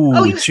stop. Ooh,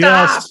 Oh, you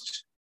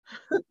stopped.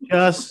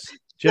 just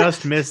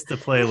missed the Missed it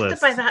playlist.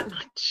 by that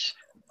much.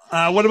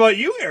 What about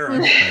you,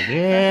 Aaron?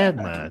 That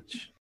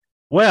much.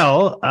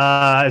 Well,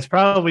 it's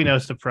probably no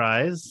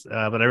surprise,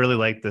 but I really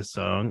like this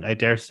song. I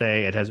dare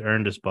say it has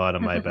earned a spot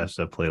on my best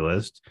of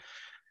playlist.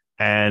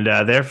 And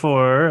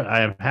therefore,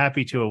 I am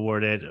happy to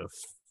award it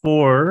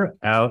 4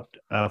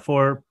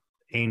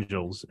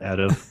 angels out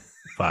of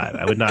 5.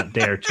 I would not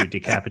dare to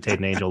decapitate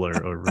an angel or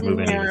remove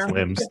any of its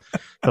limbs.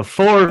 So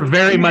 4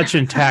 very much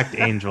intact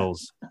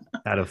angels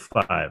out of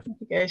 5. You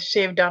guys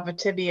shaved off a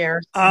tibia.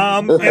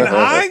 And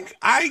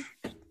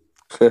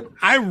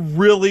I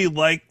really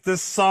like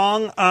this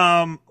song.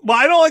 Well,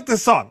 I don't like the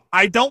song.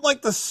 I don't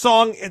like the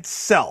song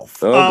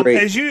itself. Oh,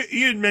 great. As you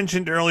had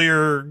mentioned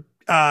earlier,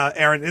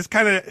 Aaron, it's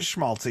kind of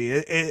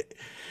schmaltzy.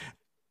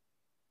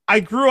 I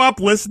grew up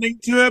listening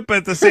to it, but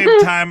at the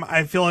same time,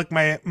 I feel like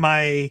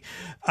my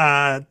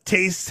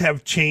tastes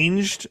have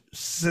changed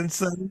since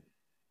then.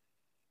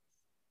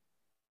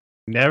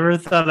 Never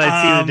thought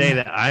I'd see the day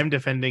that I'm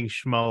defending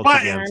schmaltz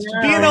But against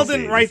B&L Tracy.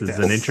 didn't write This is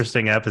this. an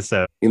interesting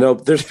episode.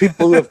 There's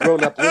people who have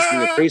grown up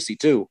listening to Tracy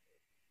too.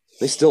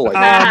 They still like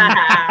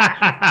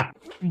it.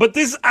 But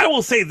this, I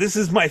will say, this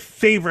is my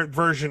favorite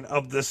version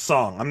of this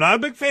song. I'm not a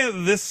big fan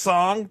of this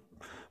song,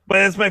 but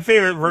it's my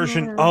favorite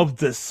version of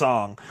this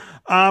song.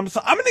 So I'm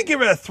going to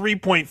give it a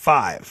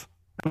 3.5.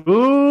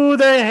 Ooh,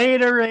 the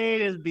haterade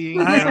is being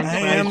I announced by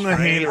am the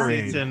Tracy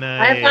haterade.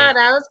 tonight. I thought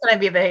I was going to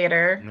be the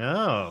hater.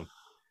 No.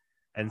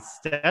 And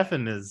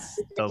Stefan is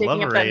the Taking up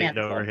lover that aid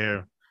mantle. over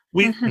here.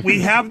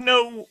 We have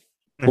no.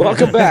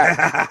 Welcome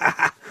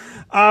back.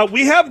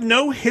 We have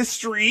no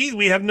history.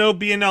 We have no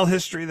BNL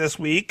history this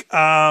week.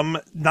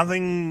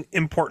 Nothing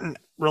important,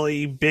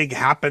 really big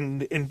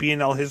happened in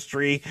BNL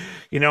history.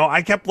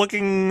 I kept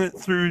looking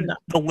through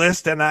the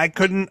list and I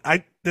couldn't.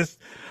 I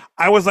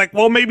was like,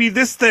 well, maybe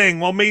this thing.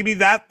 Well, maybe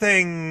that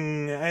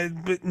thing.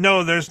 But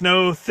no, there's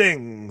no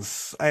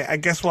things. I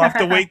guess we'll have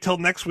to wait till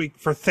next week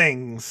for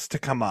things to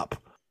come up.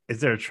 Is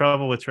there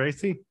trouble with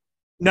Tracy?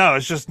 No,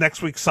 it's just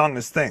next week's song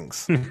is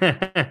things.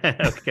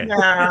 Okay.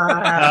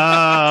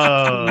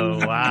 Oh,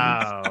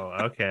 wow.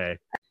 Okay.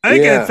 I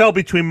think Yeah. it fell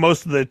between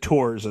most of the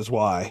tours is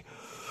why.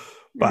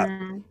 But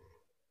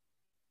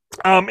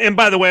and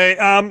by the way,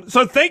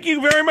 so thank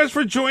you very much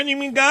for joining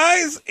me,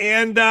 guys.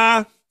 And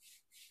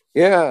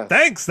Yeah.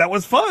 thanks. That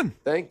was fun.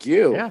 Thank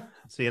you. Yeah.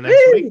 See you next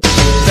week.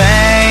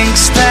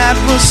 Thanks, that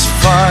was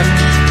fun.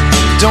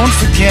 Don't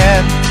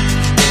forget,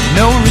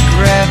 no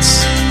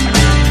regrets,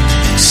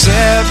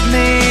 except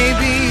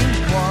maybe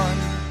one.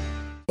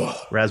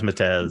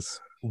 Razzmatazz.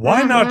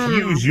 Why not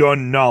use your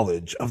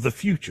knowledge of the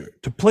future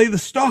to play the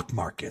stock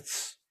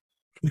markets?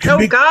 You can Oh,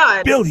 make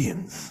God.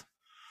 billions.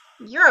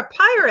 You're a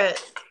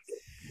pirate.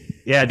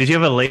 Yeah. Did you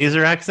have a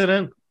laser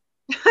accident?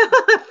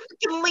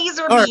 Freaking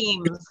laser All right.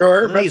 beams.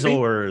 Sure.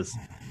 Lasers.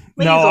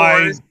 No,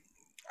 Lasers.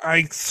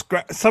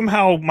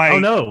 somehow my Oh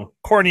no.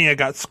 cornea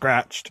got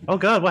scratched. Oh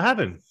God. What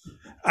happened?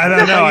 I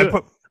don't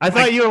know. I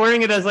thought you were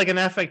wearing it as like an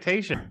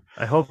affectation.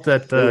 I hope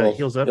that Cool.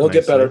 heals up. It'll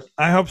get nicely. better.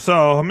 I hope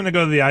so. I'm gonna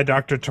go to the eye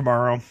doctor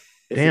tomorrow.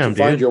 If Damn, you can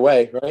find dude. your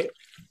way, right?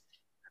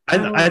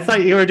 I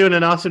thought you were doing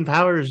an Austin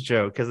Powers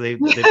joke because they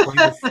played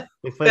Got a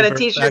Burt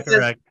t-shirt that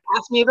Bacharach.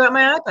 Ask me about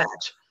my eye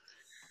patch.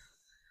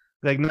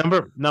 Like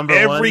number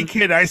Every one.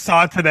 kid I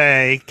saw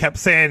today kept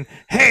saying,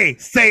 "Hey,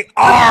 say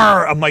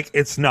R." I'm like,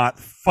 it's not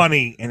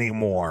funny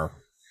anymore.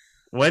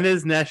 When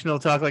is National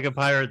Talk Like a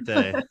Pirate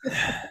Day?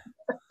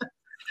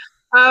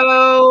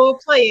 Oh,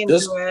 play into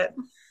Just- it.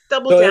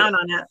 Double Go ahead. down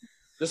on it.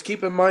 Just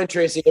keep in mind,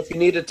 Tracy, if you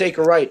need to take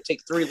a right,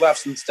 take 3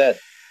 lefts instead.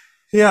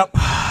 Yep.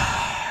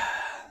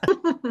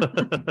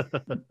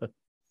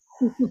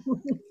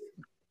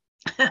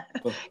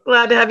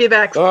 Glad to have you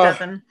back, Oh.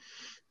 Stefan.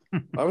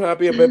 I'm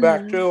happy to be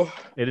back too.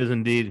 It is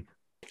indeed.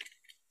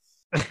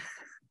 Welcome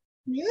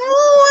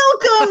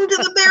to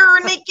the Bare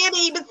Naked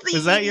ABC.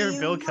 Is that your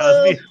Bill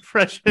Cosby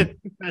impression?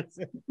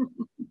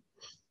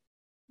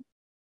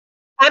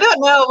 I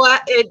don't know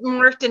what it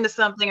morphed into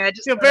something. I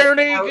just The put Bare it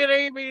out. Naked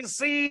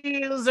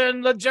ABCs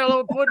and the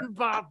Jello Pudding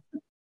Pop.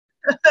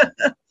 And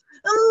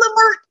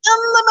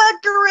the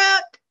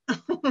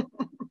Baccarat.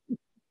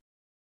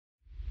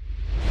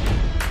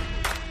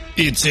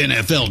 It's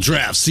NFL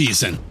draft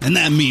season, and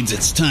that means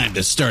it's time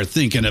to start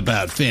thinking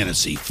about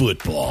fantasy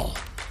football.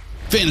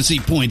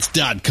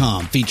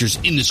 FantasyPoints.com features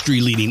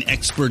industry-leading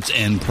experts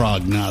and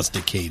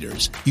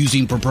prognosticators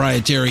using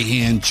proprietary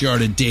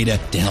hand-charted data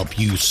to help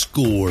you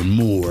score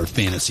more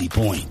fantasy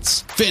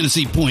points.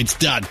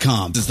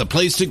 FantasyPoints.com is the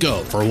place to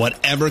go for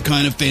whatever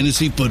kind of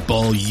fantasy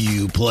football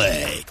you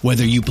play.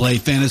 Whether you play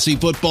fantasy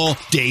football,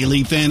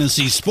 daily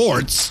fantasy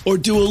sports, or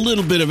do a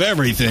little bit of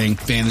everything,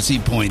 Fantasy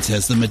Points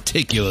has the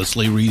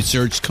meticulously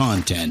researched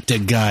content to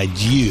guide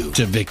you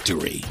to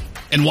victory.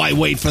 And why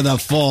wait for the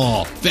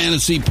fall?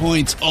 Fantasy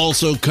Points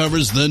also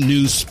covers the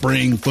new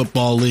spring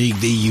football league,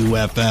 the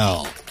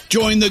UFL.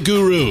 Join the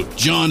guru,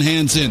 John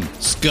Hansen,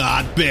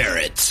 Scott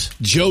Barrett,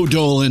 Joe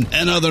Dolan,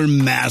 and other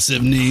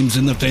massive names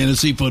in the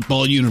fantasy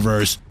football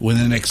universe with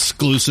an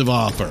exclusive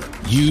offer.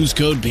 Use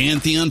code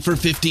Pantheon for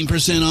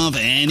 15% off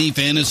any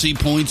Fantasy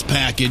Points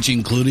package,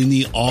 including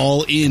the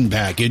all-in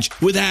package,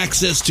 with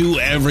access to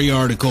every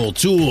article,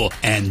 tool,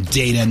 and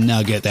data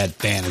nugget that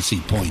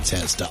Fantasy Points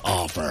has to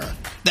offer.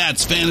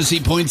 That's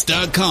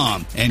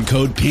FantasyPoints.com and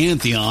code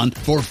Pantheon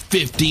for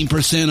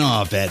 15%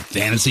 off at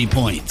Fantasy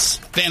Points.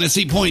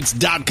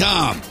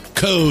 FantasyPoints.com,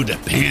 code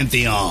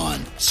Pantheon.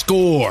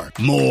 Score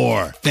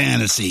more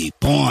fantasy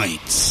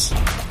points.